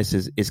thing out of this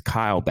is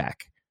Kyle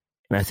back.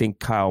 And I think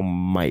Kyle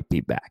might be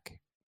back.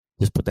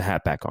 Just put the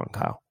hat back on,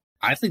 Kyle.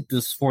 I think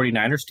this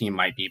 49ers team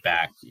might be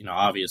back.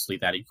 Obviously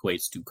that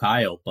equates to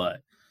Kyle,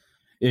 but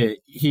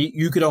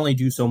you could only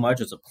do so much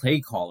as a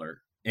play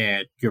caller,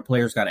 and your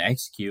players got to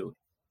execute,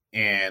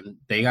 and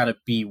they got to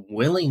be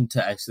willing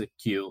to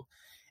execute,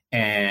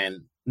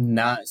 and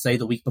not say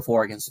the week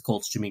before against the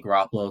Colts, Jimmy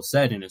Garoppolo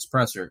said in his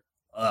presser,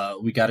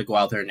 we got to go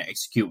out there and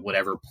execute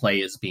whatever play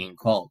is being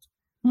called.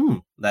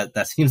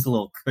 That seems a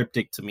little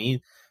cryptic to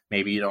me.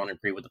 Maybe you don't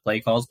agree with the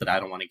play calls, but I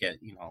don't want to get,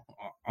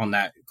 on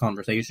that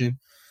conversation.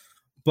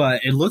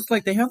 But it looks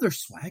like they have their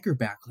swagger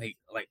back.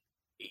 Like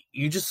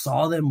you just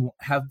saw them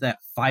have that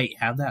fight,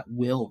 have that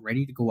will,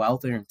 ready to go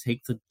out there and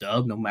take the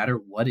dub no matter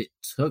what it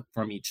took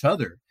from each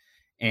other.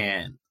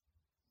 And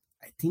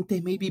I think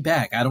they may be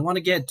back. I don't want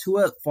to get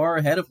too far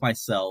ahead of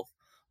myself,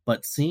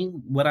 but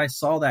seeing what I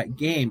saw that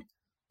game,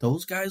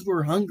 those guys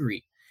were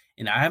hungry.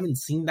 And I haven't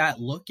seen that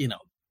look in a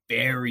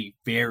very,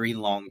 very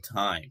long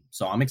time.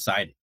 So I'm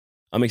excited.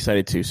 I'm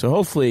excited too. So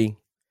hopefully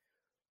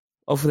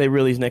they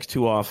reel these next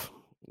two off.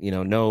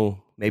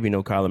 Maybe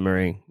no Kyler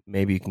Murray.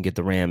 Maybe you can get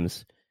the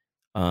Rams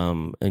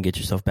and get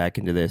yourself back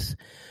into this.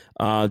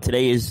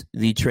 Today is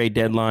the trade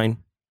deadline.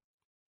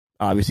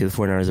 Obviously, the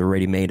 49ers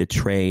already made a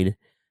trade,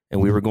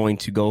 and we were going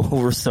to go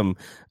over some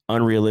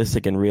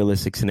unrealistic and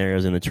realistic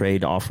scenarios in the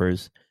trade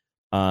offers.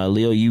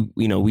 Leo,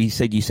 you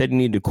said you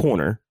needed a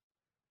corner.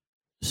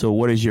 So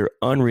what is your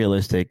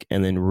unrealistic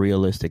and then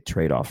realistic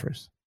trade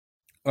offers?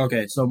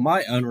 Okay, so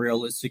my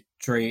unrealistic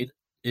trade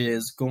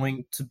is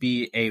going to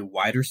be a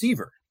wide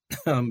receiver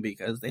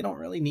because they don't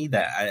really need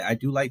that. I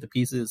do like the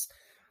pieces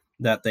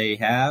that they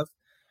have.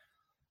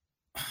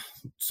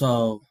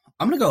 So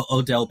I'm going to go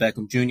Odell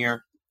Beckham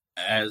Jr.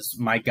 as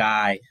my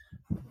guy.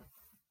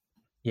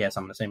 Yes,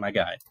 I'm going to say my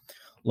guy.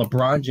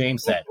 LeBron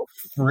James said,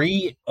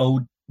 free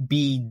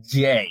OBJ.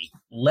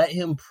 Let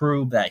him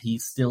prove that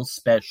he's still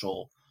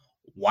special.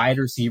 Wide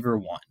receiver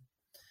 1.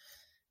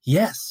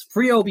 Yes,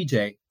 free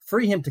OBJ.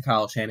 Free him to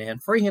Kyle Shanahan.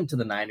 Free him to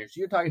the Niners.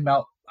 You're talking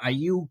about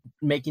IU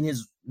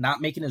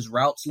not making his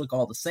routes look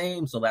all the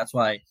same, so that's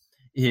why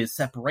his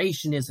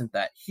separation isn't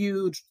that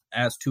huge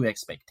as to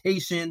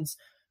expectations.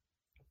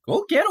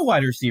 Go get a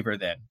wide receiver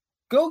then.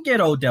 Go get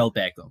Odell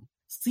Beckham.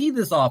 See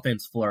this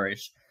offense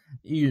flourish.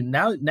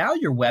 Now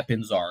your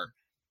weapons are.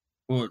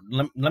 Well,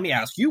 let me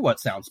ask you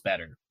what sounds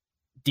better: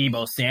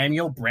 Deebo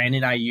Samuel,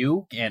 Brandon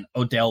Ayuk, and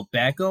Odell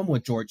Beckham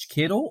with George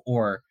Kittle,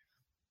 or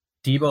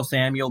Deebo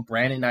Samuel,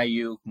 Brandon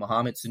Ayuk,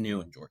 Mohamed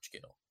Sanu, and George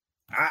Kittle.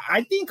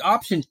 I think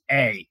option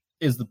A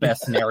is the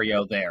best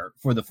scenario there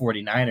for the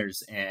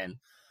 49ers. And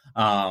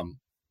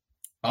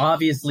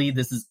obviously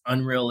this is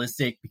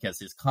unrealistic because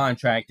his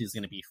contract is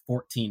going to be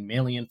 $14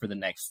 million for the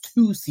next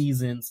 2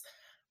 seasons.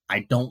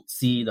 I don't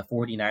see the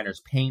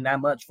 49ers paying that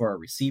much for a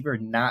receiver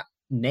not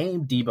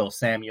named Deebo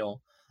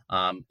Samuel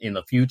in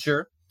the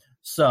future.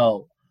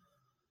 So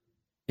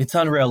it's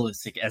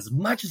unrealistic. As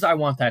much as I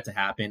want that to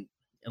happen,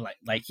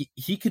 like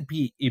he could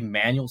be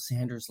Emmanuel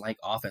Sanders like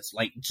offense.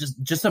 Like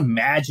just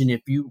imagine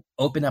if you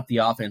open up the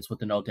offense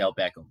with an Odell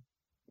Beckham.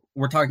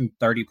 We're talking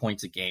 30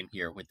 points a game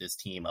here with this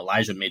team.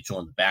 Elijah Mitchell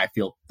in the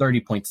backfield,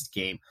 30 points a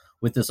game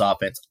with this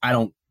offense. I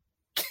don't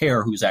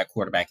care who's at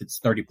quarterback. It's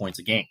 30 points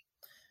a game.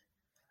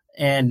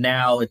 And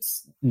now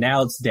it's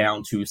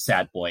down to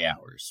sad boy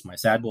hours. My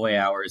sad boy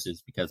hours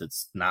is because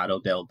it's not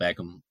Odell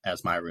Beckham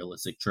as my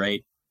realistic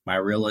trade. My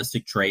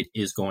realistic trade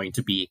is going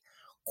to be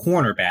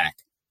cornerback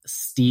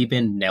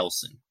Steven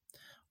Nelson.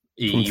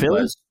 He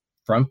was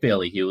from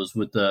Philly. He was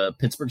with the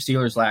Pittsburgh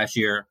Steelers last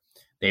year.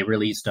 They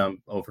released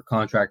him over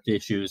contract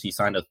issues. He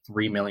signed a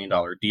 $3 million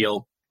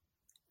deal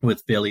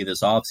with Philly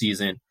this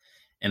offseason.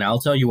 And I'll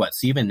tell you what,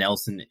 Steven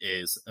Nelson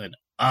is an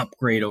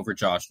upgrade over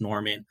Josh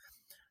Norman.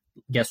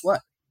 Guess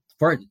what?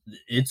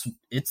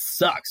 It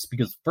sucks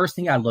because the first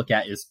thing I look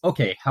at is,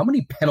 okay, how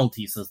many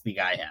penalties does the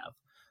guy have?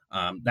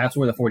 That's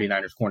where the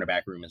 49ers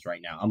cornerback room is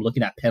right now. I'm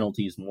looking at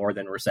penalties more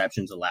than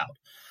receptions allowed.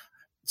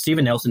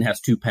 Steven Nelson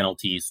has 2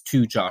 penalties,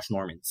 to Josh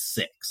Norman's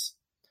 6.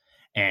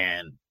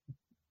 And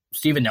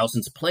Steven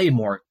Nelson's played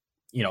more,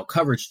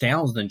 coverage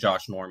downs than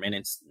Josh Norman,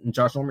 and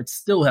Josh Norman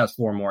still has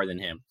 4 more than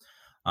him.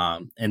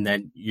 And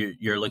then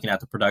you're looking at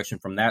the production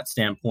from that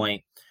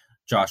standpoint.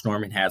 Josh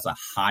Norman has a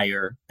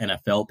higher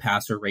NFL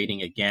passer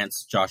rating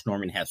against. Josh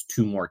Norman has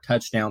 2 more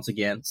touchdowns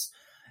against.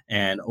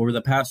 And over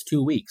the past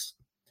 2 weeks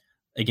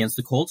against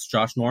the Colts,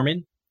 Josh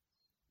Norman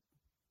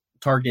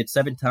targeted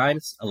 7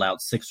 times,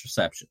 allowed 6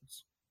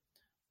 receptions.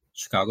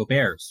 Chicago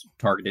Bears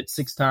targeted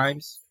 6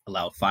 times,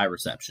 allowed 5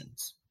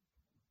 receptions.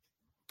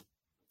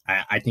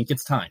 I think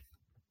it's time.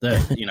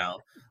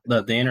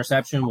 The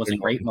interception was a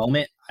great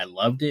moment. I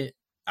loved it.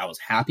 I was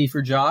happy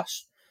for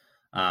Josh.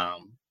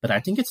 But I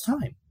think it's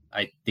time.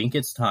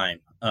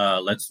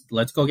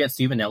 Let's go get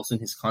Steven Nelson.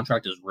 His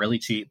contract is really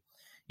cheap.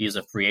 He's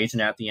a free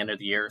agent at the end of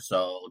the year.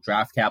 So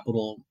draft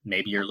capital,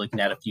 maybe you're looking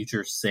at a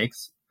future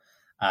 6,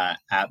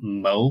 at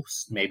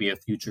most, maybe a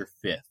future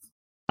 5th.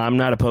 I'm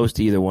not opposed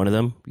to either one of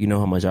them. You know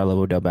how much I love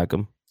Odell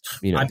Beckham.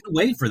 I've been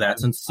waiting for that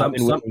since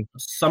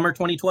summer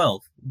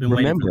 2012.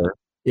 Remember,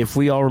 if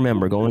we all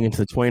remember, going into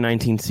the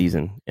 2019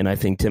 season, and I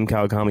think Tim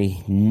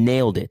Kawakami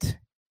nailed it.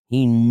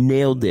 He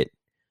nailed it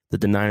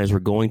that the Niners were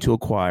going to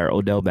acquire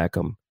Odell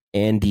Beckham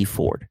and Dee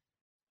Ford,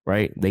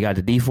 right? They got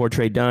the Dee Ford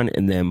trade done,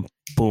 and then,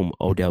 boom,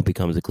 Odell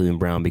becomes a Cleveland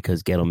Brown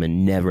because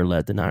Gettleman never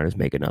let the Niners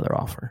make another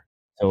offer.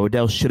 So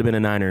Odell should have been a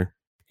Niner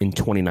in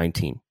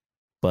 2019.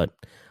 But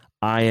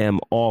I am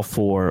all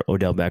for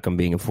Odell Beckham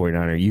being a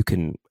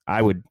 49er.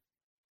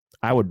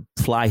 I would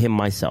fly him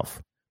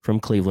myself from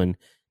Cleveland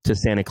to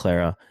Santa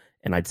Clara,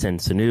 and I'd send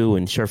Sanu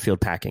and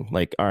Sherfield packing.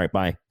 Like, all right,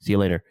 bye. See you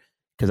later.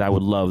 Because I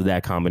would love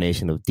that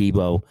combination of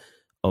Debo,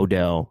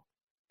 Odell,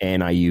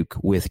 and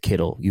Ayuk with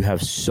Kittle. You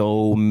have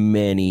so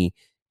many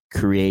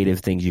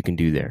creative things you can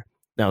do there.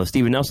 Now, the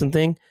Steven Nelson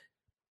thing,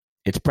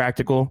 it's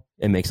practical.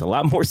 It makes a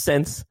lot more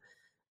sense.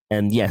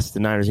 And yes,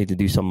 the Niners need to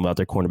do something about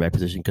their cornerback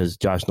position because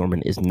Josh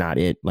Norman is not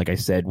it. Like I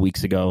said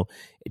weeks ago,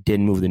 it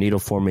didn't move the needle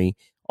for me.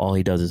 All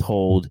he does is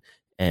hold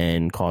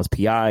and cause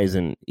PIs,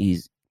 and he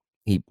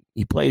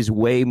plays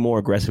way more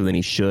aggressive than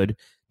he should,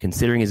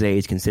 considering his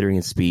age, considering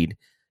his speed.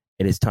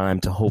 It is time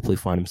to hopefully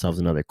find himself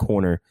another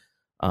corner.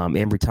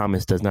 Ambry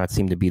Thomas does not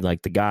seem to be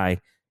like the guy.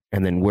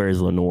 And then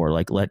where's Lenore?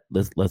 Like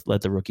let's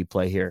let the rookie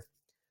play here.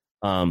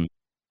 But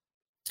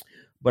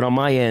on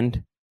my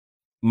end,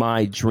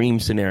 my dream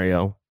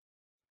scenario,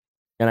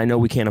 and I know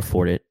we can't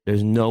afford it.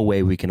 There's no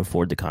way we can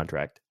afford the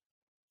contract.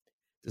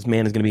 This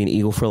man is going to be an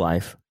Eagle for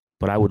life.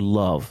 But I would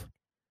love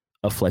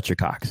a Fletcher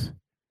Cox.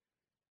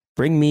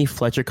 Bring me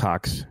Fletcher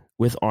Cox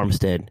with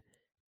Armstead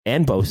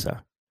and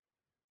Bosa.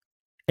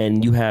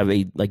 And you have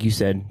like you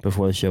said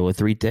before the show, a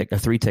three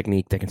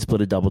technique that can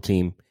split a double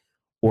team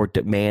or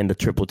demand a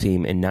triple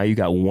team. And now you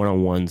got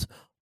one-on-ones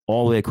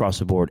all the way across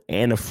the board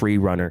and a free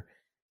runner.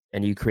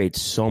 And you create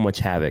so much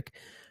havoc.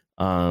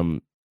 The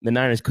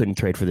Niners couldn't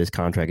trade for this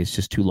contract. It's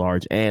just too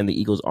large. And the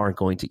Eagles aren't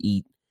going to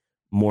eat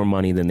more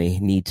money than they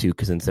need to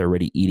because they're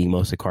already eating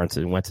most of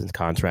Carson Wentz's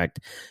contract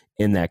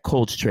in that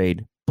Colts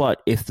trade.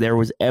 But if there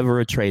was ever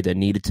a trade that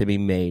needed to be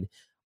made,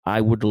 I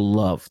would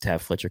love to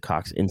have Fletcher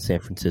Cox in San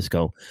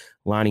Francisco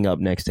lining up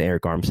next to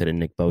Eric Armstead and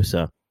Nick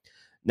Bosa.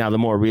 Now, the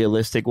more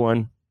realistic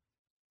one,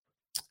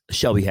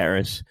 Shelby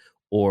Harris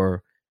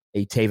or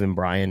a Taven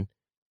Bryan,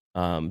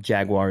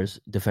 Jaguars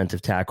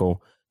defensive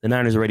tackle. The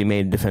Niners already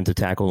made a defensive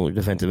tackle,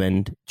 defensive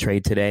end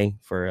trade today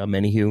for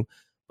Menahue,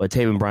 but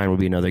Taven Bryan would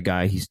be another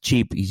guy. He's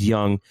cheap. He's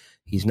young.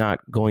 He's not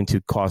going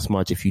to cost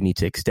much if you need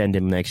to extend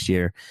him next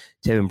year.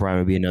 Taven Bryan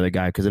would be another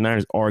guy because the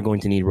Niners are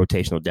going to need a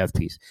rotational depth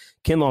piece.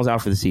 Kinlaw's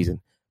out for the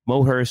season.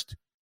 Mo Hurst,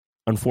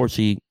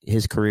 unfortunately,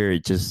 his career, he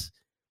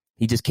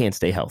just can't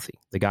stay healthy.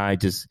 The guy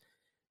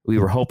we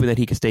were hoping that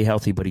he could stay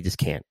healthy, but he just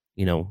can't.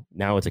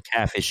 Now it's a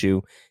calf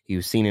issue. He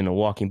was seen in a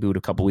walking boot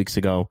a couple weeks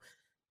ago.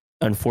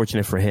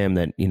 Unfortunate for him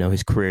that,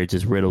 his career is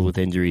just riddled with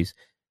injuries.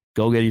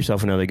 Go get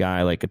yourself another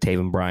guy like a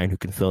Taven Bryan who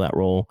can fill that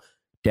role,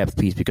 depth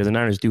piece, because the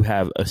Niners do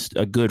have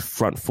a good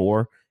front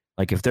four.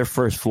 Like if their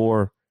first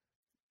four,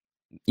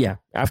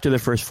 after their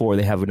first four,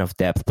 they have enough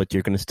depth, but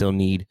you're going to still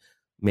need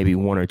maybe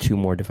 1 or 2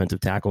 more defensive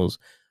tackles,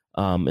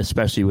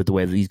 especially with the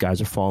way that these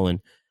guys are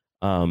falling.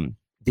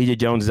 DJ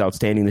Jones is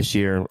outstanding this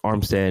year.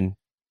 Armstead,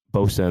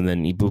 Bosa, and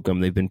then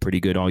Ibukam, they've been pretty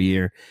good all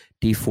year.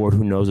 Dee Ford,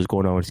 who knows what's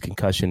going on with his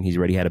concussion. He's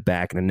already had a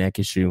back and a neck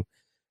issue.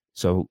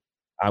 So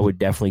I would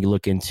definitely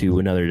look into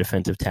another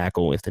defensive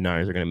tackle if the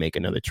Niners are going to make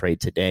another trade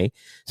today.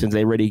 Since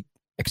they already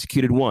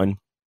executed one,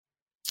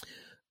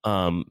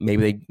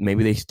 maybe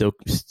they still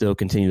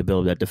continue to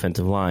build that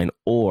defensive line,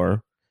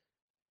 or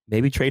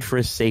maybe trade for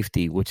a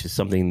safety, which is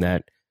something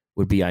that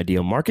would be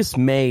ideal. Marcus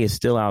May is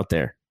still out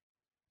there.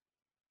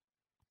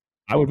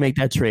 I would make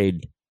that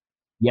trade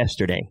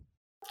yesterday.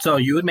 So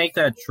you would make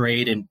that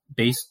trade and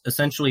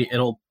essentially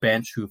it'll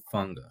bench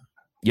Hufanga.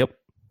 Yep.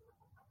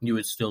 You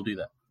would still do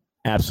that?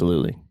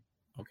 Absolutely.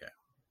 Okay.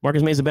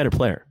 Marcus May's a better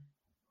player.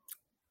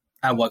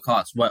 At what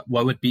cost? What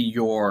would be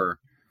your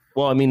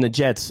Well, I mean, the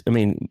Jets,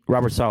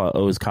 Robert Saleh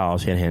owes Kyle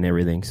Shanahan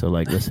everything. So,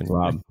 like, listen,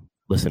 Rob,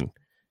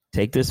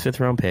 take this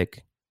 5th-round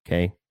pick,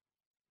 okay?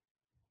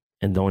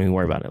 And don't even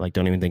worry about it. Like,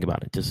 don't even think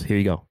about it. Just, here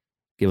you go.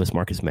 Give us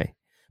Marcus May.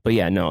 But,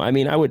 yeah, no, I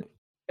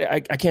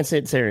can't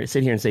sit here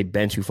and say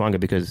bench Hufanga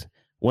because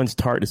once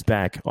Tart is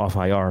back off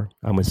IR,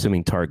 I'm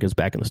assuming Tart goes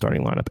back in the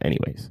starting lineup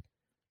anyways.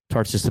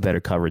 Tart's just a better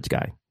coverage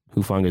guy.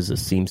 Hufanga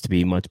seems to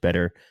be much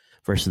better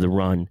versus the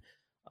run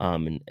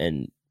and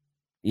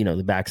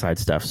the backside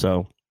stuff.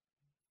 So,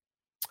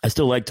 I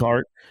still like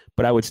Tart,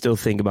 but I would still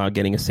think about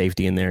getting a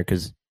safety in there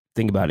because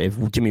think about it.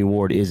 If Jimmy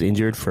Ward is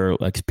injured for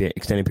like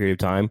extended period of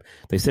time,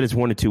 they said it's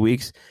 1 to 2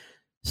 weeks.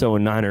 So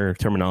in Niner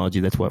terminology,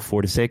 that's what,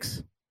 4 to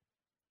 6?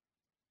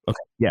 Okay,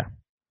 yeah.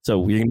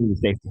 So you're going to need a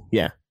safety.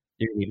 Yeah,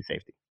 you're going to need a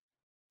safety.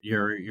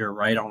 You're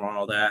right on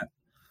all that.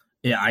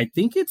 Yeah, I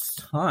think it's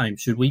time.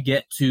 Should we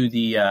get to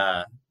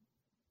the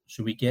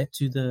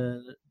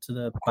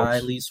buy,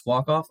 lease,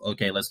 walk off?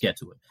 Okay, let's get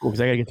to it. Cool,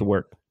 because I got to get to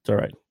work. It's all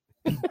right.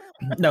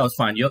 No, it's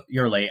fine.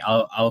 You're late.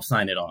 I'll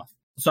sign it off.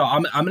 So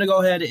I'm gonna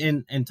go ahead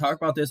and talk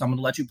about this. I'm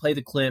gonna let you play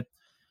the clip.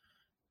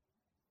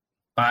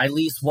 Buy,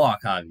 lease,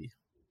 walk, Javi.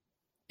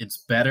 It's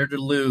better to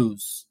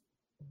lose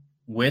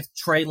with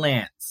Trey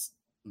Lance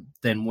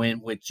than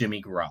win with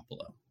Jimmy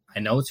Garoppolo. I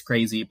know it's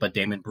crazy, but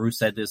Damon Bruce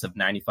said this of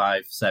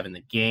 95.7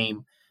 The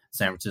Game,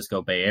 San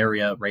Francisco Bay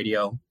Area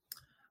radio.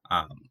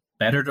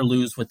 Better to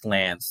lose with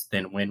Lance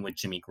than win with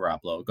Jimmy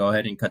Garoppolo. Go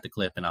ahead and cut the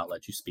clip, and I'll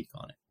let you speak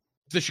on it.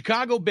 The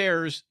Chicago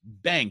Bears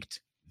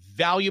banked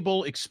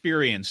valuable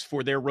experience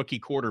for their rookie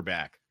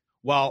quarterback,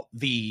 while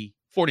the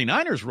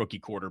 49ers rookie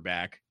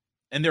quarterback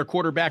and their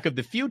quarterback of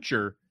the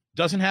future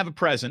doesn't have a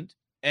present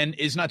and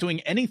is not doing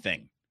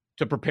anything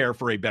to prepare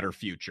for a better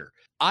future.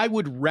 I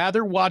would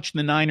rather watch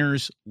the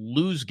Niners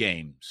lose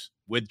games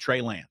with Trey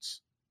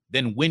Lance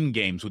than win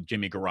games with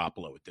Jimmy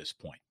Garoppolo at this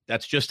point.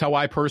 That's just how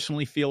I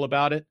personally feel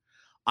about it.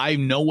 I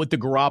know what the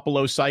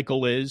Garoppolo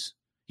cycle is.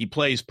 He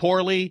plays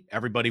poorly.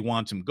 Everybody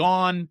wants him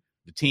gone.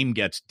 The team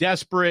gets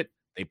desperate.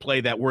 They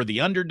play that we're the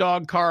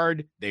underdog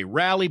card. They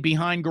rally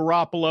behind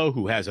Garoppolo,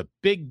 who has a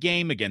big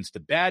game against a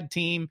bad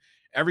team.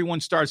 Everyone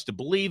starts to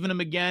believe in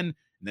him again.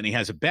 And then he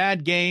has a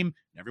bad game.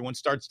 And everyone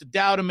starts to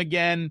doubt him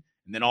again.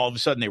 And then all of a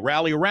sudden they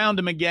rally around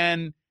him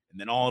again. And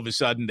then all of a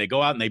sudden they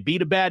go out and they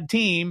beat a bad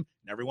team.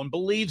 And everyone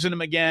believes in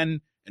him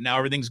again. And now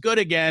everything's good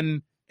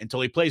again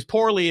until he plays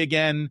poorly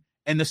again.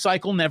 And the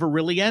cycle never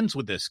really ends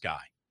with this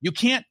guy. You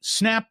can't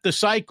snap the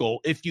cycle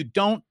if you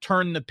don't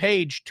turn the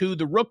page to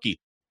the rookie.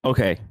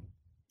 Okay.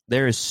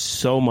 There is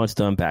so much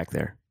to unpack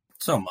there.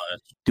 So much.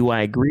 Do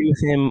I agree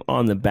with him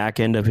on the back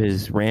end of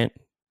his rant?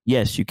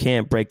 Yes, you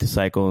can't break the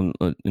cycle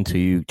until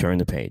you turn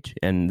the page.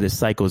 And this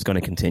cycle is going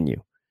to continue,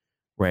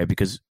 right?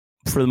 Because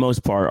for the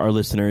most part, our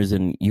listeners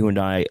and you and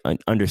I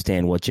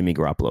understand what Jimmy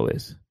Garoppolo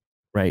is,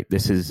 right?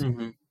 This is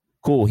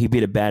cool. He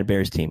beat a bad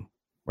Bears team,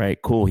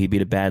 right? Cool. He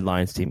beat a bad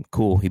Lions team.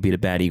 Cool. He beat a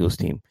bad Eagles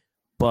team.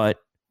 But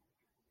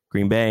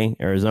Green Bay,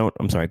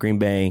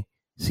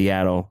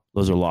 Seattle,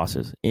 those are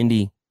losses.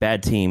 Indy,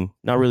 bad team,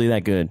 not really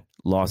that good,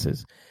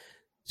 losses.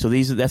 So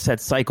that's that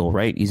cycle,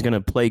 right? He's going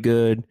to play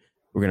good.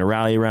 We're going to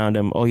rally around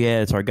him. Oh,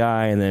 yeah, it's our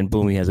guy. And then,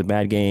 boom, he has a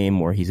bad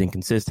game or he's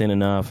inconsistent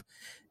enough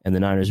and the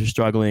Niners are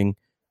struggling.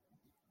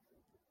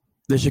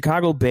 The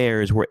Chicago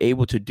Bears were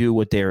able to do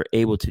what they're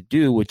able to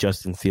do with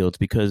Justin Fields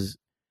because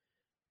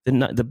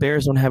the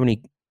Bears don't have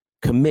any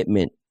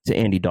commitment to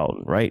Andy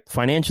Dalton, right?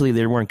 Financially,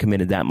 they weren't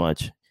committed that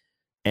much.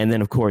 And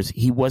then, of course,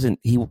 he was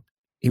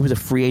a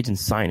free agent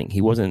signing.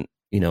 He wasn't,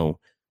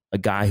 a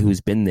guy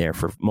who's been there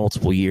for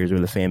multiple years where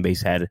the fan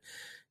base had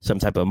some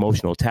type of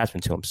emotional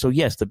attachment to him. So,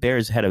 yes, the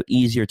Bears had an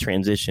easier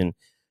transition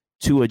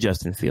to a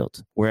Justin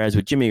Fields. Whereas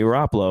with Jimmy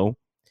Garoppolo,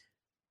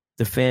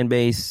 the fan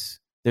base,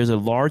 there's a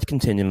large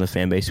contingent of the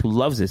fan base who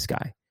loves this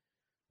guy,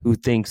 who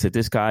thinks that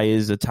this guy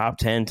is a top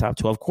 10, top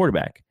 12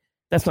 quarterback.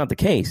 That's not the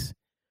case.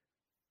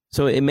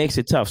 So it makes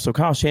it tough. So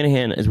Kyle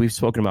Shanahan, as we've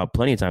spoken about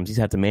plenty of times, he's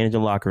had to manage a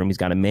locker room. He's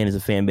got to manage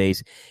the fan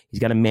base. He's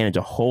got to manage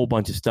a whole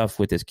bunch of stuff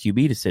with his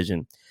QB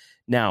decision.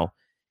 Now,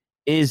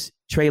 is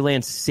Trey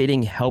Lance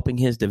sitting helping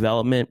his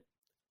development?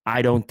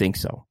 I don't think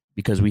so,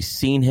 because we've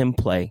seen him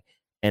play,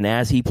 and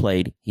as he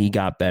played, he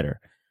got better.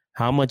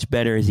 How much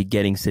better is he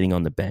getting sitting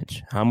on the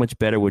bench? How much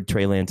better would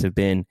Trey Lance have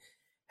been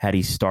had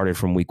he started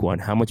from week one?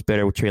 How much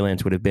better would Trey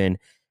Lance would have been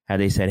had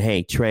they said,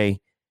 hey, Trey,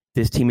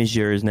 this team is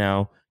yours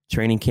now.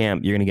 Training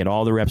camp, you're going to get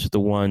all the reps with the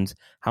ones.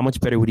 How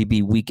much better would he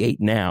be week 8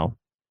 now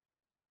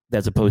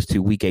as opposed to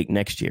week 8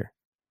 next year?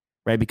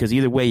 Right? Because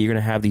either way, you're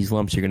going to have these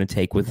lumps you're going to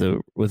take with a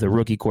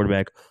rookie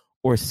quarterback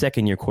or a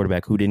second-year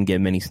quarterback who didn't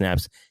get many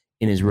snaps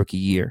in his rookie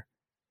year.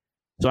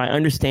 So I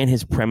understand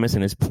his premise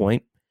and his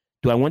point.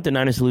 Do I want the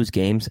Niners to lose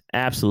games?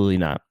 Absolutely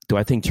not. Do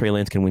I think Trey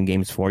Lance can win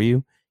games for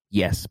you?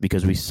 Yes,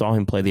 because we saw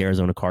him play the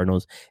Arizona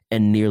Cardinals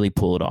and nearly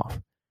pull it off.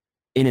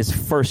 In his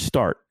first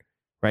start,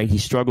 right? He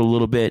struggled a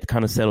little bit,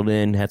 kind of settled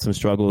in, had some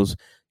struggles,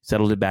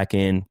 settled it back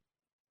in.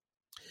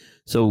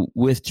 So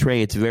with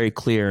Trey, it's very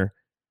clear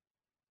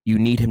you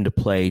need him to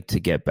play to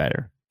get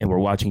better. And we're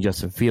watching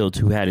Justin Fields,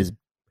 who had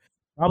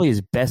probably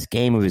his best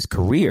game of his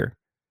career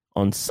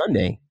on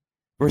Sunday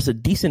versus a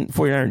decent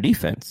 49er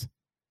defense.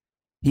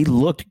 He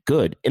looked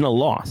good in a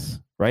loss,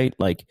 right?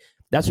 Like,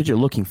 that's what you're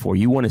looking for.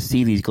 You want to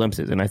see these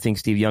glimpses. And I think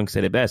Steve Young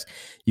said it best.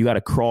 You got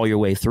to crawl your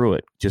way through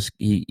it. Just,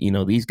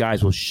 these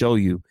guys will show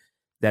you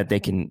that they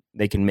can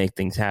make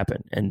things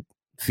happen. And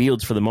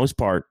Fields, for the most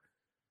part,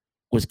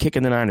 was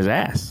kicking the Niners'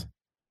 ass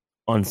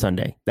on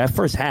Sunday. That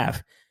first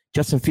half,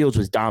 Justin Fields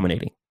was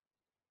dominating.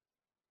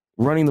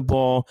 Running the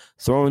ball,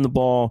 throwing the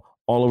ball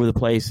all over the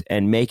place,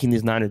 and making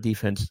this Niner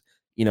defense,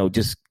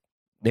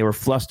 they were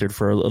flustered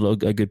for a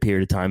good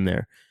period of time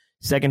there.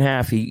 Second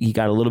half, he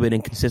got a little bit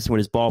inconsistent with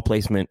his ball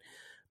placement,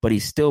 but he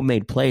still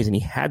made plays, and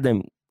he had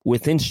them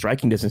within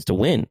striking distance to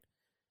win,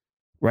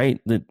 right?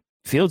 The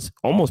Fields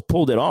almost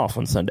pulled it off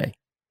on Sunday.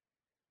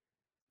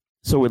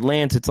 So with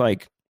Lance, it's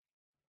like,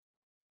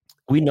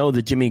 we know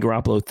the Jimmy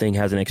Garoppolo thing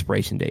has an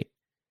expiration date.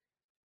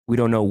 We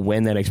don't know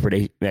when that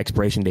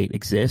expiration date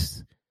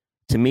exists.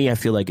 To me, I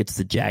feel like it's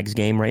the Jags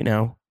game right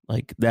now.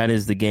 Like, that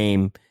is the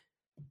game.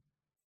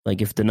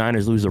 Like, if the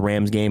Niners lose the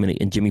Rams game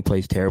and Jimmy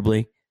plays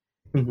terribly,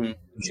 you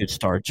should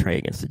start Trey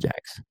against the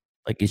Jags.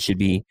 Like, it should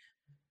be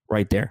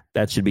right there.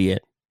 That should be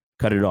it.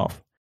 Cut it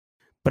off.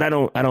 But I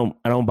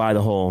don't buy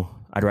the whole,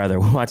 I'd rather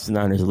watch the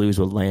Niners lose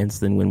with Lance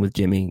than win with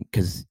Jimmy,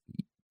 because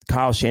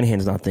Kyle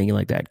Shanahan's not thinking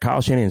like that.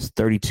 Kyle Shanahan's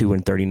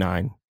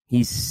 32-39.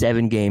 He's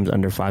 7 games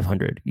under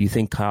 500. You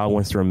think Kyle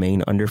wants to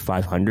remain under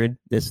 500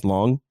 this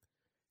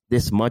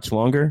much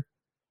longer?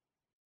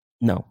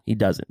 No, he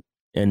doesn't.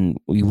 And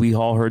we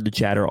all heard the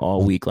chatter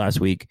all week last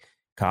week.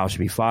 Kyle should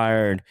be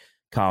fired.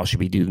 Kyle should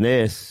be doing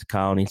this.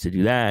 Kyle needs to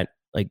do that.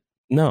 Like,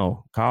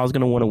 no, Kyle's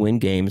going to want to win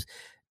games.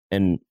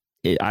 And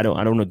I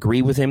don't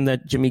agree with him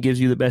that Jimmy gives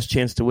you the best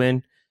chance to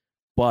win.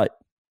 But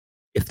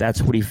if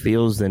that's what he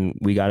feels, then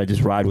we got to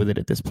just ride with it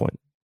at this point.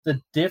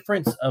 The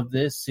difference of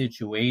this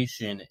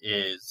situation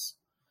is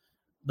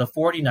the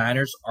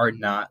 49ers are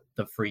not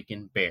the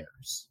freaking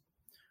Bears,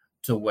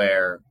 to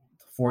where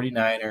the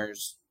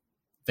 49ers,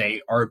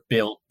 they are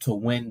built to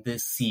win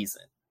this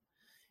season.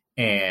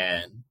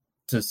 And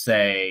to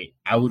say,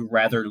 I would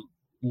rather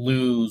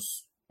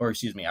lose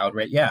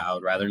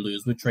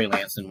with Trey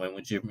Lance than win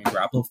with Jimmy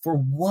Garoppolo. For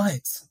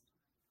what?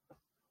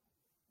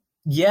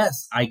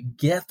 Yes, I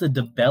get the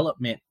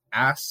development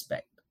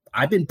aspect.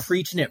 I've been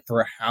preaching it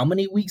for how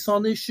many weeks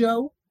on this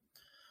show?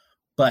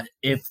 But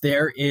if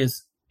there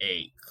is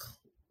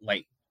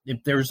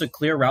if there's a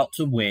clear route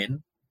to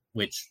win,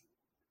 which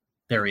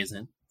there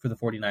isn't for the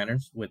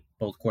 49ers with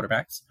both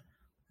quarterbacks,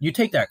 you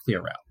take that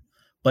clear route.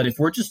 But if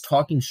we're just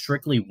talking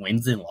strictly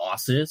wins and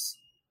losses,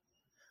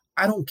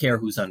 I don't care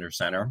who's under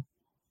center.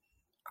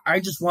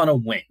 I just want to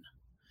win.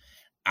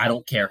 I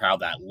don't care how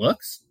that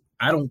looks.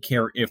 I don't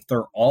care if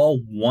they're all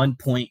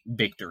 1-point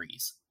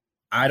victories.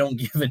 I don't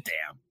give a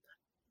damn.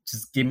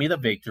 Just give me the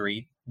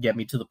victory, get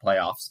me to the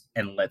playoffs,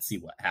 and let's see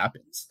what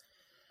happens.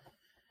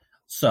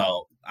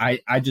 So I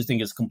just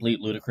think it's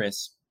complete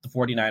ludicrous. The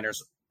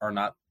 49ers are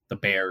not the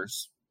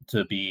Bears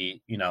to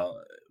be,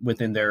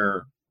 within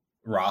their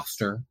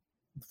roster.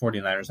 The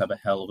 49ers have a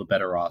hell of a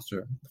better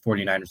roster. The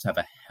 49ers have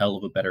a hell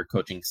of a better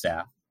coaching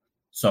staff.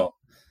 So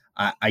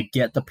I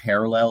get the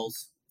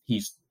parallels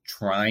he's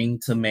trying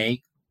to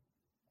make,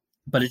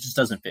 but it just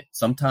doesn't fit.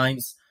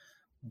 Sometimes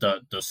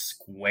the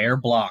square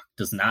block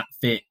does not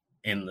fit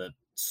in the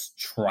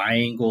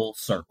triangle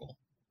circle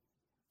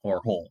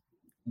or hole.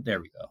 There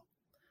we go.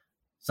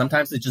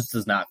 Sometimes it just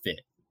does not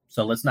fit.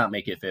 So let's not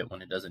make it fit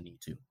when it doesn't need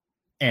to.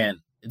 And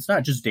it's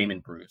not just Damon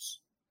Bruce.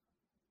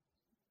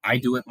 I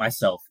do it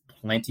myself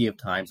plenty of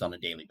times on a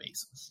daily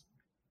basis.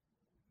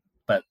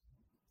 But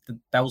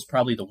that was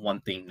probably the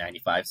one thing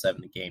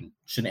 95-7 the game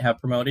shouldn't have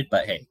promoted.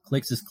 But hey,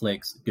 clicks is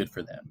clicks. Good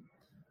for them.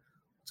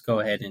 Let's go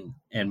ahead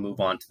and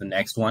move on to the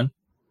next one.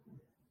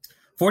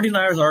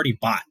 49ers already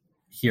bought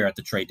here at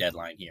the trade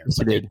deadline here. Yes,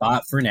 but they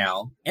bought for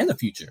now and the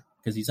future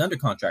because he's under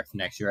contract for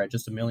next year at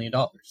just $1 million.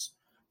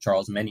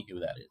 Charles Menny, who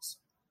that is.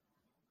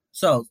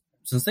 So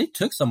since they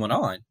took someone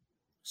on,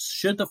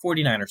 should the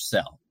 49ers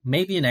sell?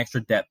 Maybe an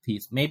extra depth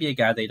piece, maybe a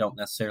guy they don't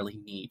necessarily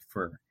need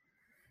for,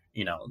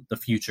 the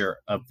future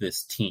of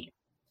this team.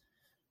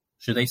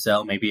 Should they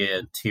sell maybe an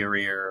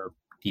interior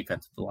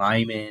defensive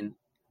lineman,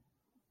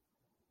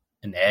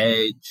 an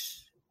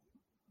edge,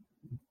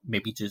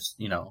 maybe just,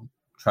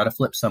 try to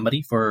flip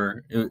somebody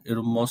for,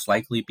 it'll most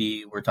likely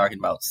be, we're talking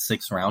about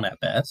 6th round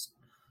at best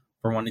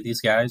for one of these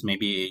guys,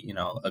 maybe,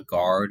 a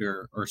guard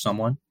or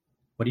someone.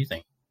 What do you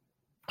think?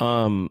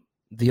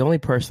 The only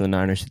person the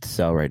Niners should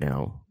sell right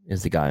now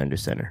is the guy under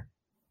center.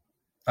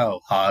 Oh,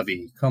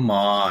 Javi, come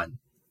on.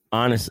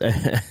 Honestly,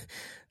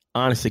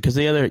 because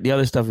the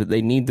other stuff,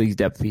 they need these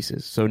depth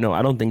pieces. So no,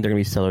 I don't think they're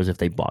gonna be sellers if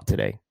they bought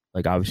today.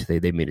 Like, obviously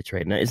they made a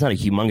trade. Now, it's not a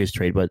humongous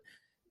trade, but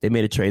they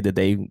made a trade that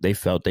they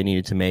felt they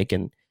needed to make,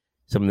 and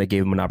something that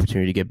gave them an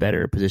opportunity to get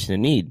better, a position of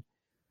need.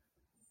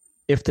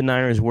 If the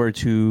Niners were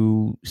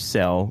to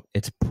sell,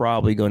 it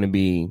probably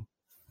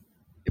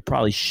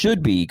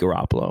should be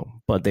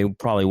Garoppolo, but they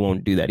probably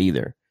won't do that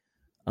either.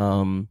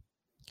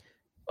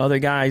 Other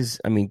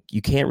guys, I mean,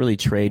 you can't really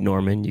trade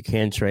Norman. You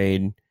can't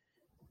trade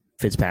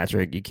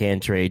Fitzpatrick. You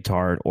can't trade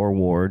Tart or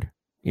Ward.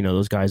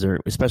 Those guys are,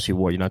 especially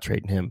Ward, you're not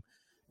trading him.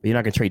 But you're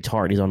not going to trade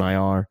Tart. He's on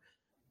IR.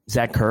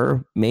 Zach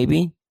Kerr,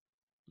 maybe.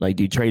 Like,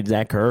 do you trade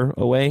Zach Kerr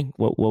away?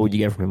 What would you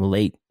get from him? A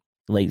late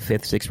 5th,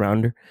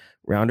 6th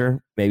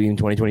rounder? Maybe in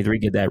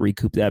 2023,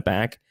 recoup that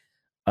back.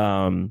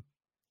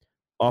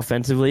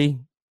 Offensively,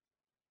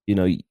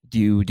 do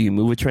you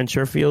move with Trent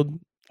Sherfield?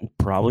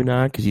 Probably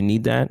not, because you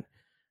need that.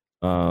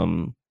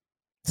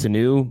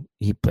 Sanu,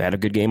 he had a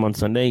good game on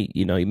Sunday.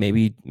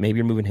 Maybe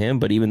you're moving him,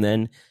 but even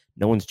then,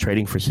 no one's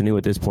trading for Sanu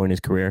at this point in his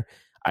career.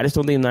 I just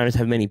don't think the Niners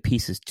have many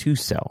pieces to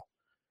sell.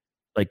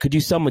 Like, could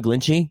you sell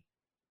McGlinchey?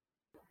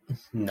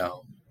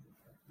 No.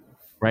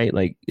 Right?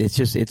 Like,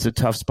 it's a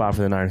tough spot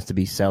for the Niners to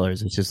be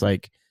sellers. It's just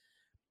like,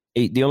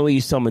 the only way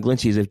you sell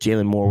McGlinchey is if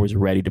Jalen Moore was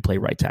ready to play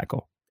right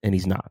tackle, and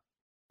he's not.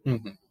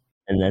 Mm-hmm.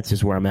 And that's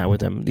just where I'm at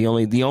with him. The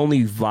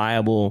only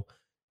viable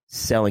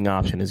selling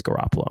option is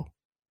Garoppolo,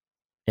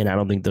 and I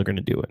don't think they're going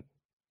to do it.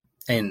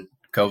 And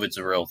COVID's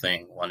a real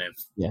thing.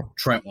 If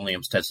Trent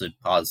Williams tested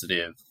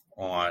positive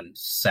on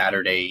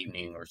Saturday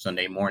evening or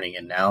Sunday morning,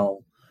 and now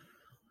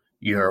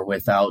you're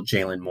without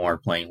Jalen Moore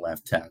playing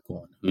left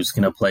tackle, who's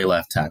going to play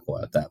left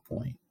tackle at that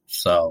point?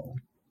 So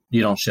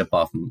you don't ship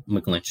off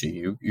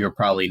McGlinchey. You're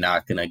probably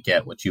not going to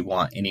get what you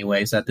want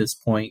anyways at this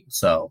point.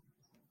 So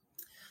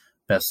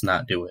best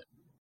not do it.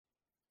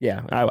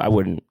 Yeah, I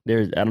wouldn't. I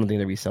don't think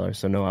they'd be sellers.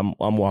 So no,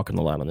 I'm walking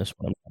the lot on this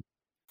one.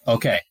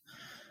 Okay.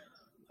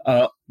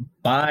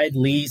 Buy,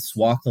 lease,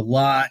 walk the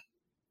lot.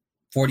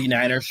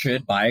 49ers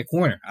should buy a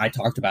corner. I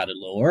talked about it a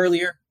little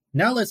earlier.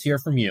 Now let's hear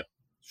from you.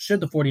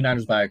 Should the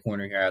 49ers buy a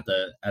corner here at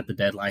the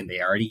deadline?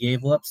 They already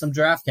gave up some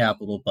draft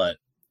capital, but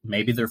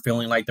maybe they're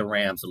feeling like the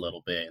Rams a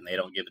little bit and they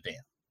don't give a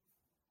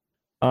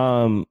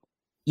damn.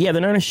 Yeah,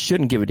 the Niners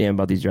shouldn't give a damn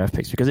about these draft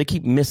picks because they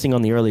keep missing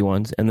on the early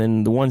ones, and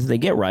then the ones they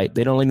get right,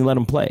 they don't even let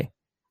them play.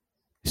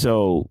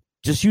 So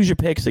just use your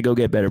picks to go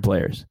get better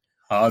players.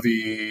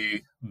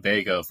 Javier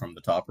Vega from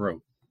the top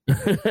rope.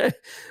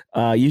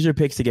 Use your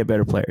picks to get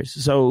better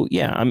players. So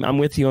yeah, I'm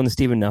with you on the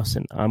Steven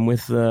Nelson. I'm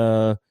with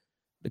the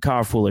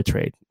Kyle Fuller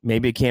trade.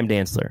 Maybe a Cam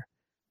Dantzler,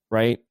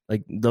 right?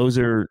 Like, those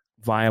are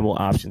viable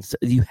options.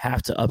 You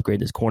have to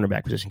upgrade this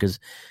cornerback position because,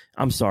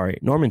 I'm sorry,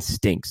 Norman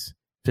stinks.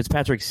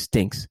 Fitzpatrick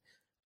stinks.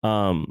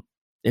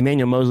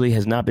 Emmanuel Mosley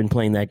has not been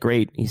playing that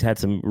great. He's had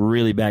some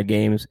really bad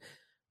games.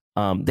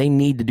 They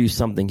need to do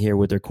something here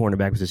with their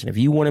cornerback position. If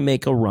you want to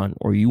make a run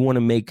or you want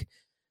to make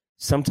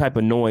some type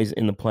of noise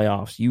in the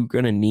playoffs, you're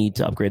going to need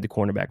to upgrade the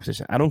cornerback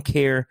position. I don't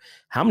care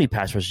how many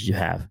pass rushes you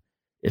have.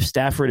 If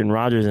Stafford and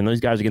Rodgers and those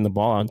guys are getting the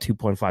ball on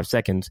 2.5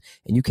 seconds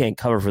and you can't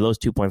cover for those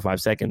 2.5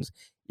 seconds,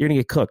 you're going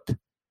to get cooked.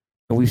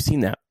 And we've seen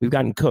that. We've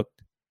gotten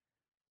cooked.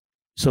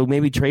 So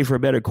maybe trade for a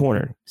better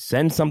corner.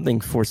 Send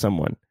something for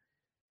someone.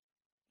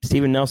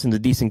 Steven Nelson's a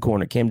decent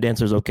corner. Cam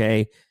Dantzler's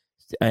okay.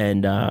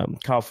 And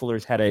Kyle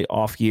Fuller's had an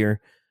off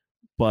year.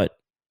 But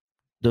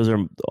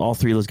all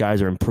three of those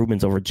guys are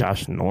improvements over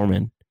Josh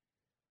Norman.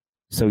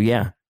 So,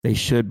 yeah, they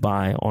should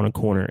buy on a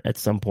corner at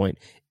some point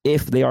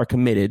if they are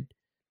committed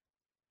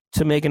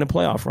to making a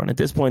playoff run. At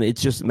this point,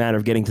 it's just a matter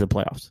of getting to the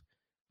playoffs.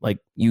 Like,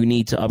 you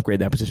need to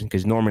upgrade that position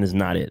because Norman is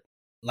not it.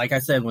 Like I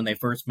said, when they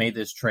first made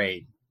this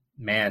trade,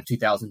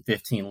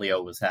 2015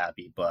 Leo was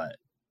happy,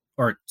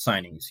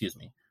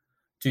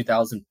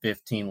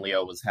 2015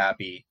 Leo was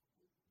happy.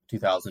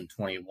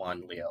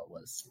 2021 Leo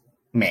was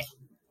meh.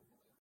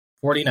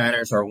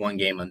 49ers are one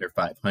game under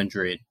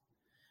 500.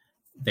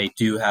 They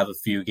do have a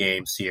few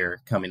games here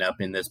coming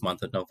up in this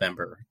month of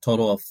November,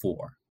 total of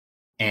 4.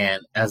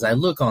 And as I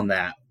look on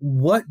that,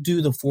 what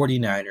do the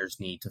 49ers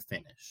need to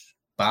finish?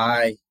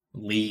 Buy,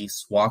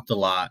 lease, walk the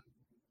lot.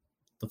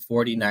 The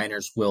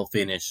 49ers will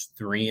finish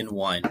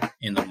 3-1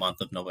 in the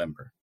month of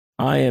November.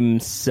 I am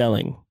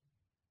selling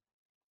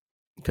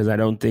because I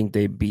don't think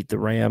they beat the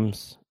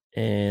Rams.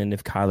 And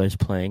if Kyler's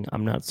playing,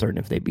 I'm not certain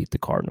if they beat the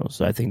Cardinals.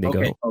 So I think they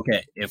go.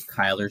 Okay, if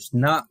Kyler's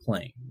not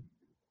playing.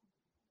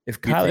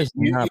 If Kyler's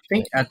not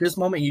playing. At this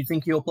moment, you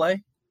think he'll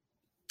play?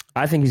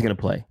 I think he's going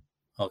to play.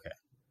 Okay.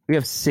 We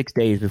have 6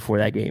 days before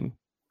that game.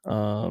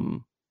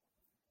 Trust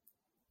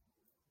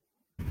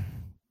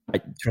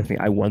me,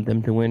 I want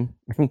them to win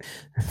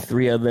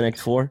 3 of the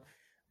next 4.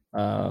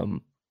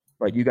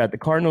 But you got the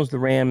Cardinals, the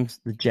Rams,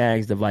 the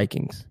Jags, the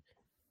Vikings.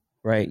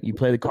 Right? You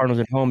play the Cardinals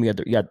at home. You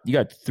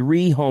got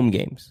 3 home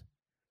games,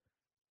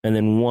 and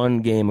then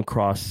 1 game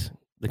across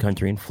the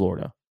country in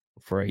Florida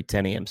for a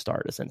 10 a.m.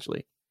 start,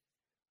 essentially.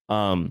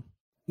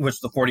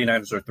 Which the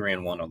 49ers are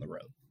 3-1 on the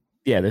road.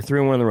 Yeah, they're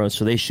 3-1 on the road,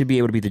 so they should be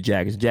able to beat the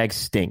Jags. The Jags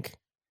stink.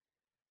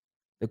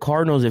 The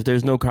Cardinals, if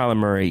there's no Kyler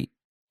Murray,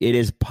 it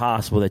is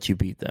possible that you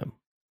beat them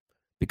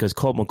because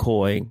Colt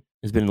McCoy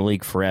has been in the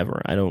league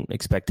forever. I don't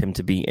expect him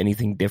to be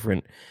anything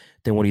different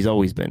than what he's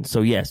always been.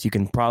 So, yes, you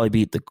can probably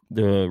beat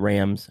the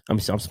Rams. I'm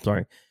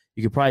sorry.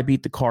 You could probably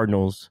beat the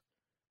Cardinals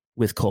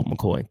with Colt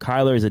McCoy.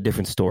 Kyler is a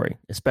different story,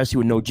 especially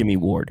with no Jimmy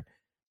Ward.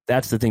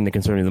 That's the thing that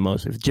concerns me the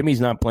most. If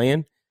Jimmy's not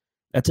playing,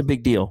 that's a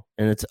big deal,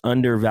 and it's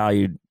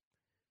undervalued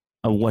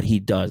of what he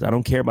does. I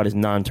don't care about his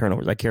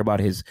non-turnovers. I care about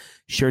his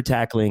sure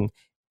tackling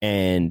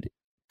and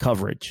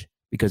coverage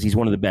because he's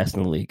one of the best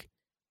in the league.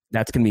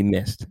 That's going to be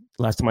missed.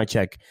 Last time I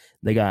checked,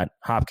 they got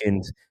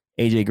Hopkins,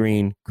 AJ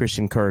Green,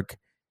 Christian Kirk,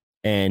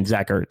 and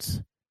Zach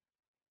Ertz.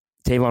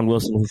 Tavon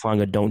Wilson and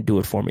Hufanga don't do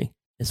it for me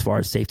as far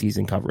as safeties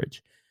and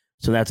coverage.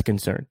 So that's a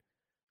concern.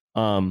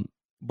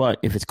 But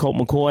if it's Colt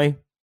McCoy,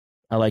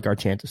 I like our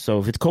chances. So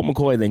if it's Colt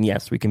McCoy, then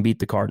yes, we can beat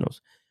the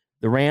Cardinals.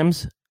 The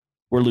Rams,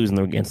 we're losing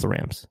against the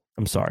Rams.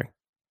 I'm sorry.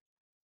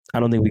 I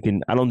don't think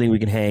we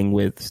can hang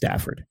with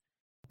Stafford.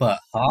 But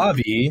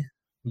Javi,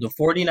 the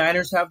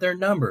 49ers have their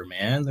number,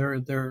 man.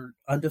 They're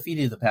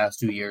undefeated the past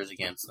 2 years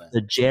against them.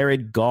 The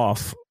Jared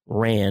Goff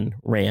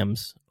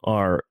Rams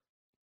are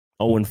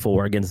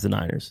 0-4 against the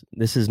Niners.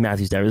 This is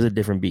Matthew Stafford. This is a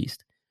different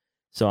beast.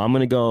 So I'm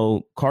going to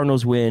go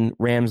Cardinals win,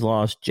 Rams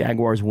loss,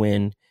 Jaguars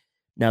win.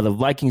 Now the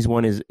Vikings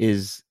one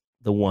is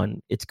the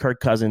one. It's Kirk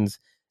Cousins.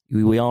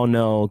 We all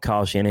know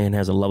Kyle Shanahan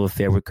has a love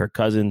affair with Kirk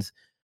Cousins.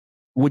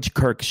 Which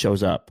Kirk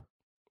shows up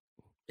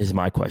is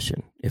my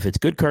question. If it's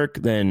good Kirk,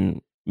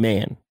 then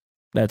man,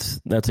 that's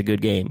a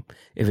good game.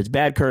 If it's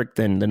bad Kirk,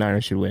 then the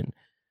Niners should win.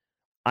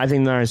 I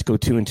think the Niners go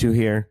 2-2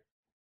 here,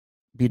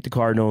 beat the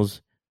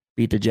Cardinals,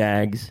 beat the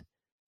Jags,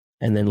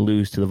 and then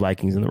lose to the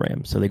Vikings and the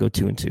Rams. So they go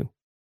 2-2.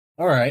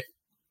 All right.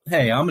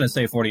 Hey, I'm going to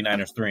say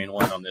 49ers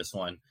 3-1 on this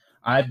one.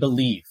 I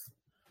believe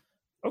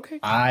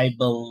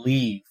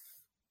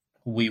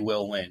we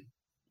will win.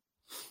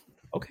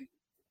 Okay.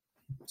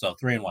 So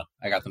 3-1.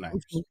 I got the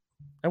Niners.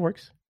 That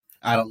works.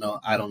 I don't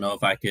know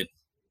if I could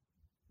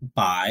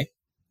buy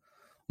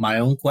my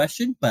own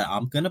question, but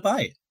I'm going to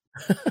buy it.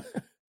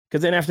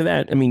 Because then after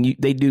that, I mean,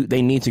 they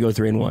need to go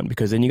 3-1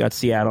 because then you got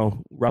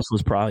Seattle.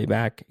 Russell's probably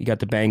back. You got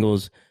the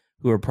Bengals,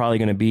 who are probably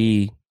going to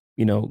be,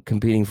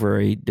 competing for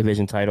a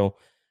division title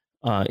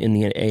in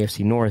the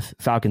AFC North.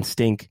 Falcons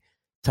stink.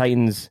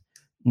 Titans,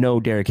 no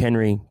Derrick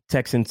Henry.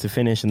 Texans to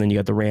finish, and then you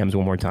got the Rams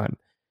one more time.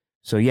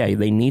 So yeah,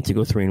 they need to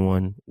go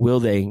 3-1. Will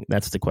they?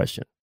 That's the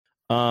question.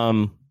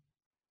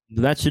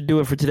 That should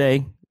do it for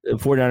today. The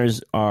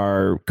 49ers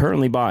are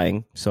currently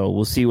buying, so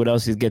we'll see what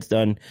else gets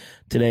done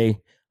today.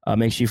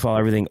 Make sure you follow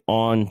everything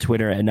on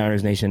Twitter at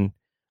Niners Nation.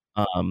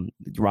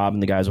 Rob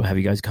and the guys will have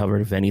you guys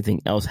covered if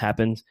anything else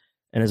happens.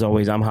 And as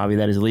always, I'm Javi.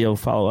 That is Leo.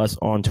 Follow us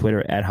on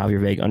Twitter at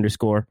JavierVega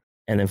 _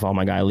 and then follow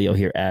my guy Leo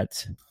here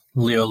at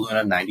Leo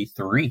Luna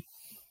 93.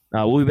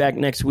 We'll be back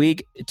next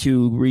week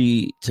to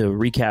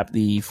recap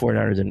the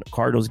 49ers and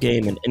Cardinals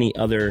game and any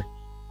other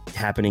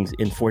happenings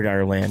in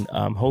 49er land.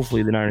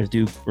 Hopefully the Niners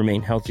do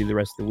remain healthy the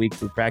rest of the week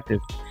through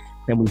practice,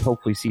 and we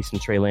hopefully see some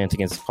Trey Lance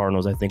against the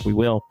Cardinals. I think we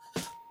will.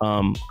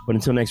 But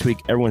until next week,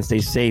 everyone stay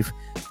safe.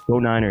 Go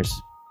Niners.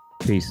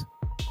 Peace.